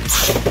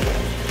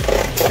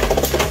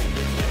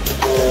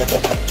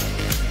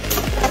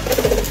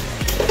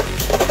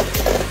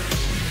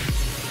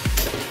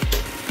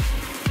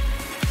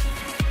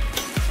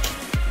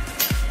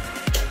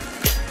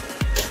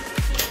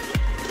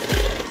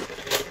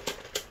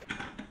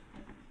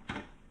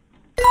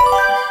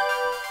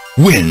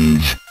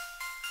 Wins.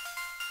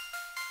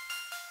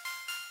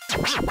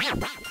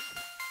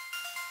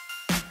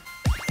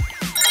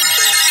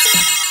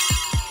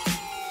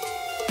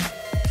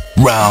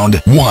 Round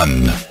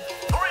 1. 3,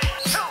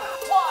 2,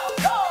 1,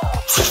 go!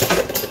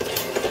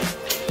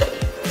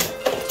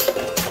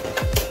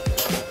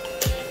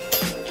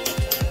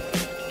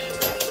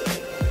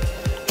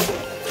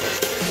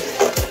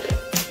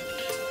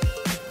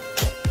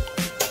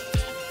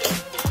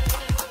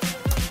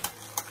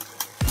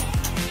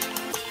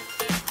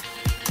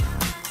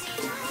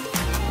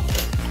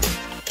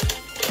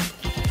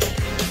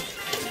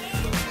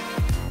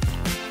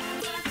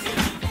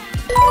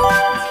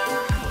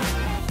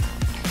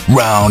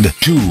 Round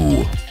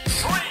 2.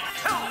 3,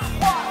 2,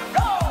 1,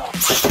 go!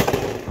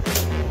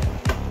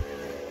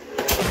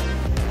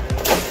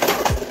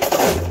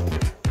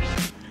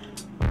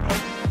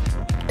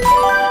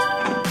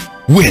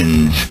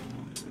 Wins.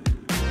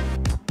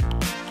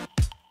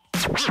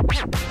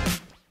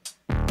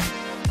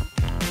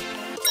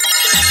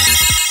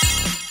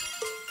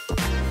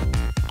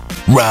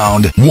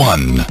 Round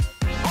 1. 3,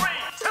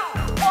 2,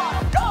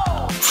 1, go!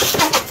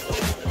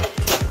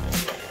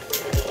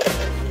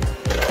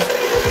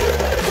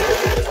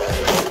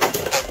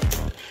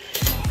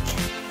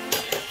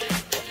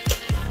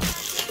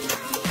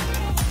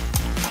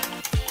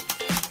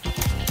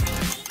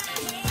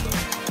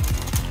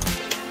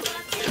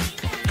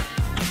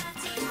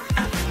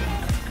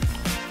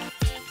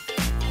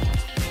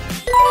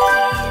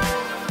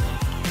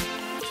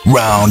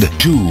 Round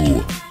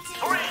 2.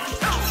 3,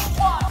 2,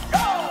 1,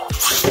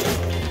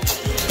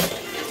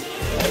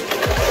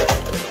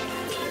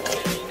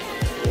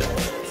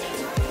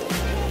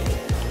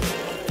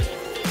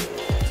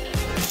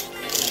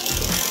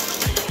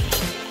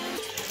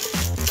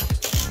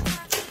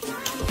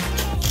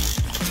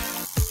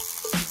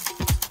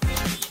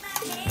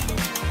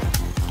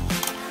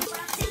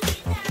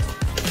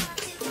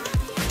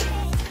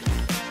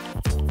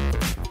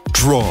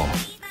 Draw.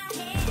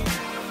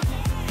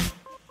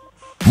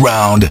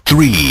 Round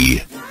 3. 3,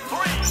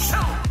 2,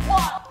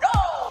 1, go!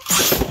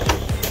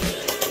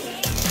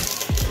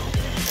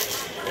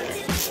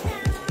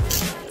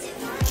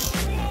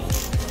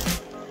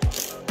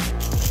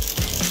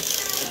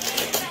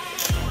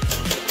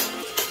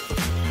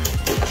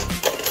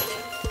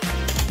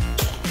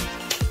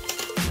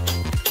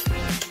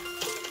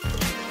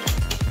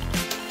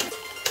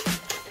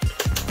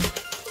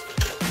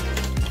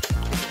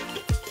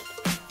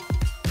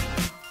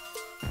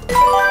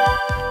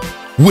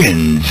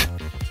 Wins.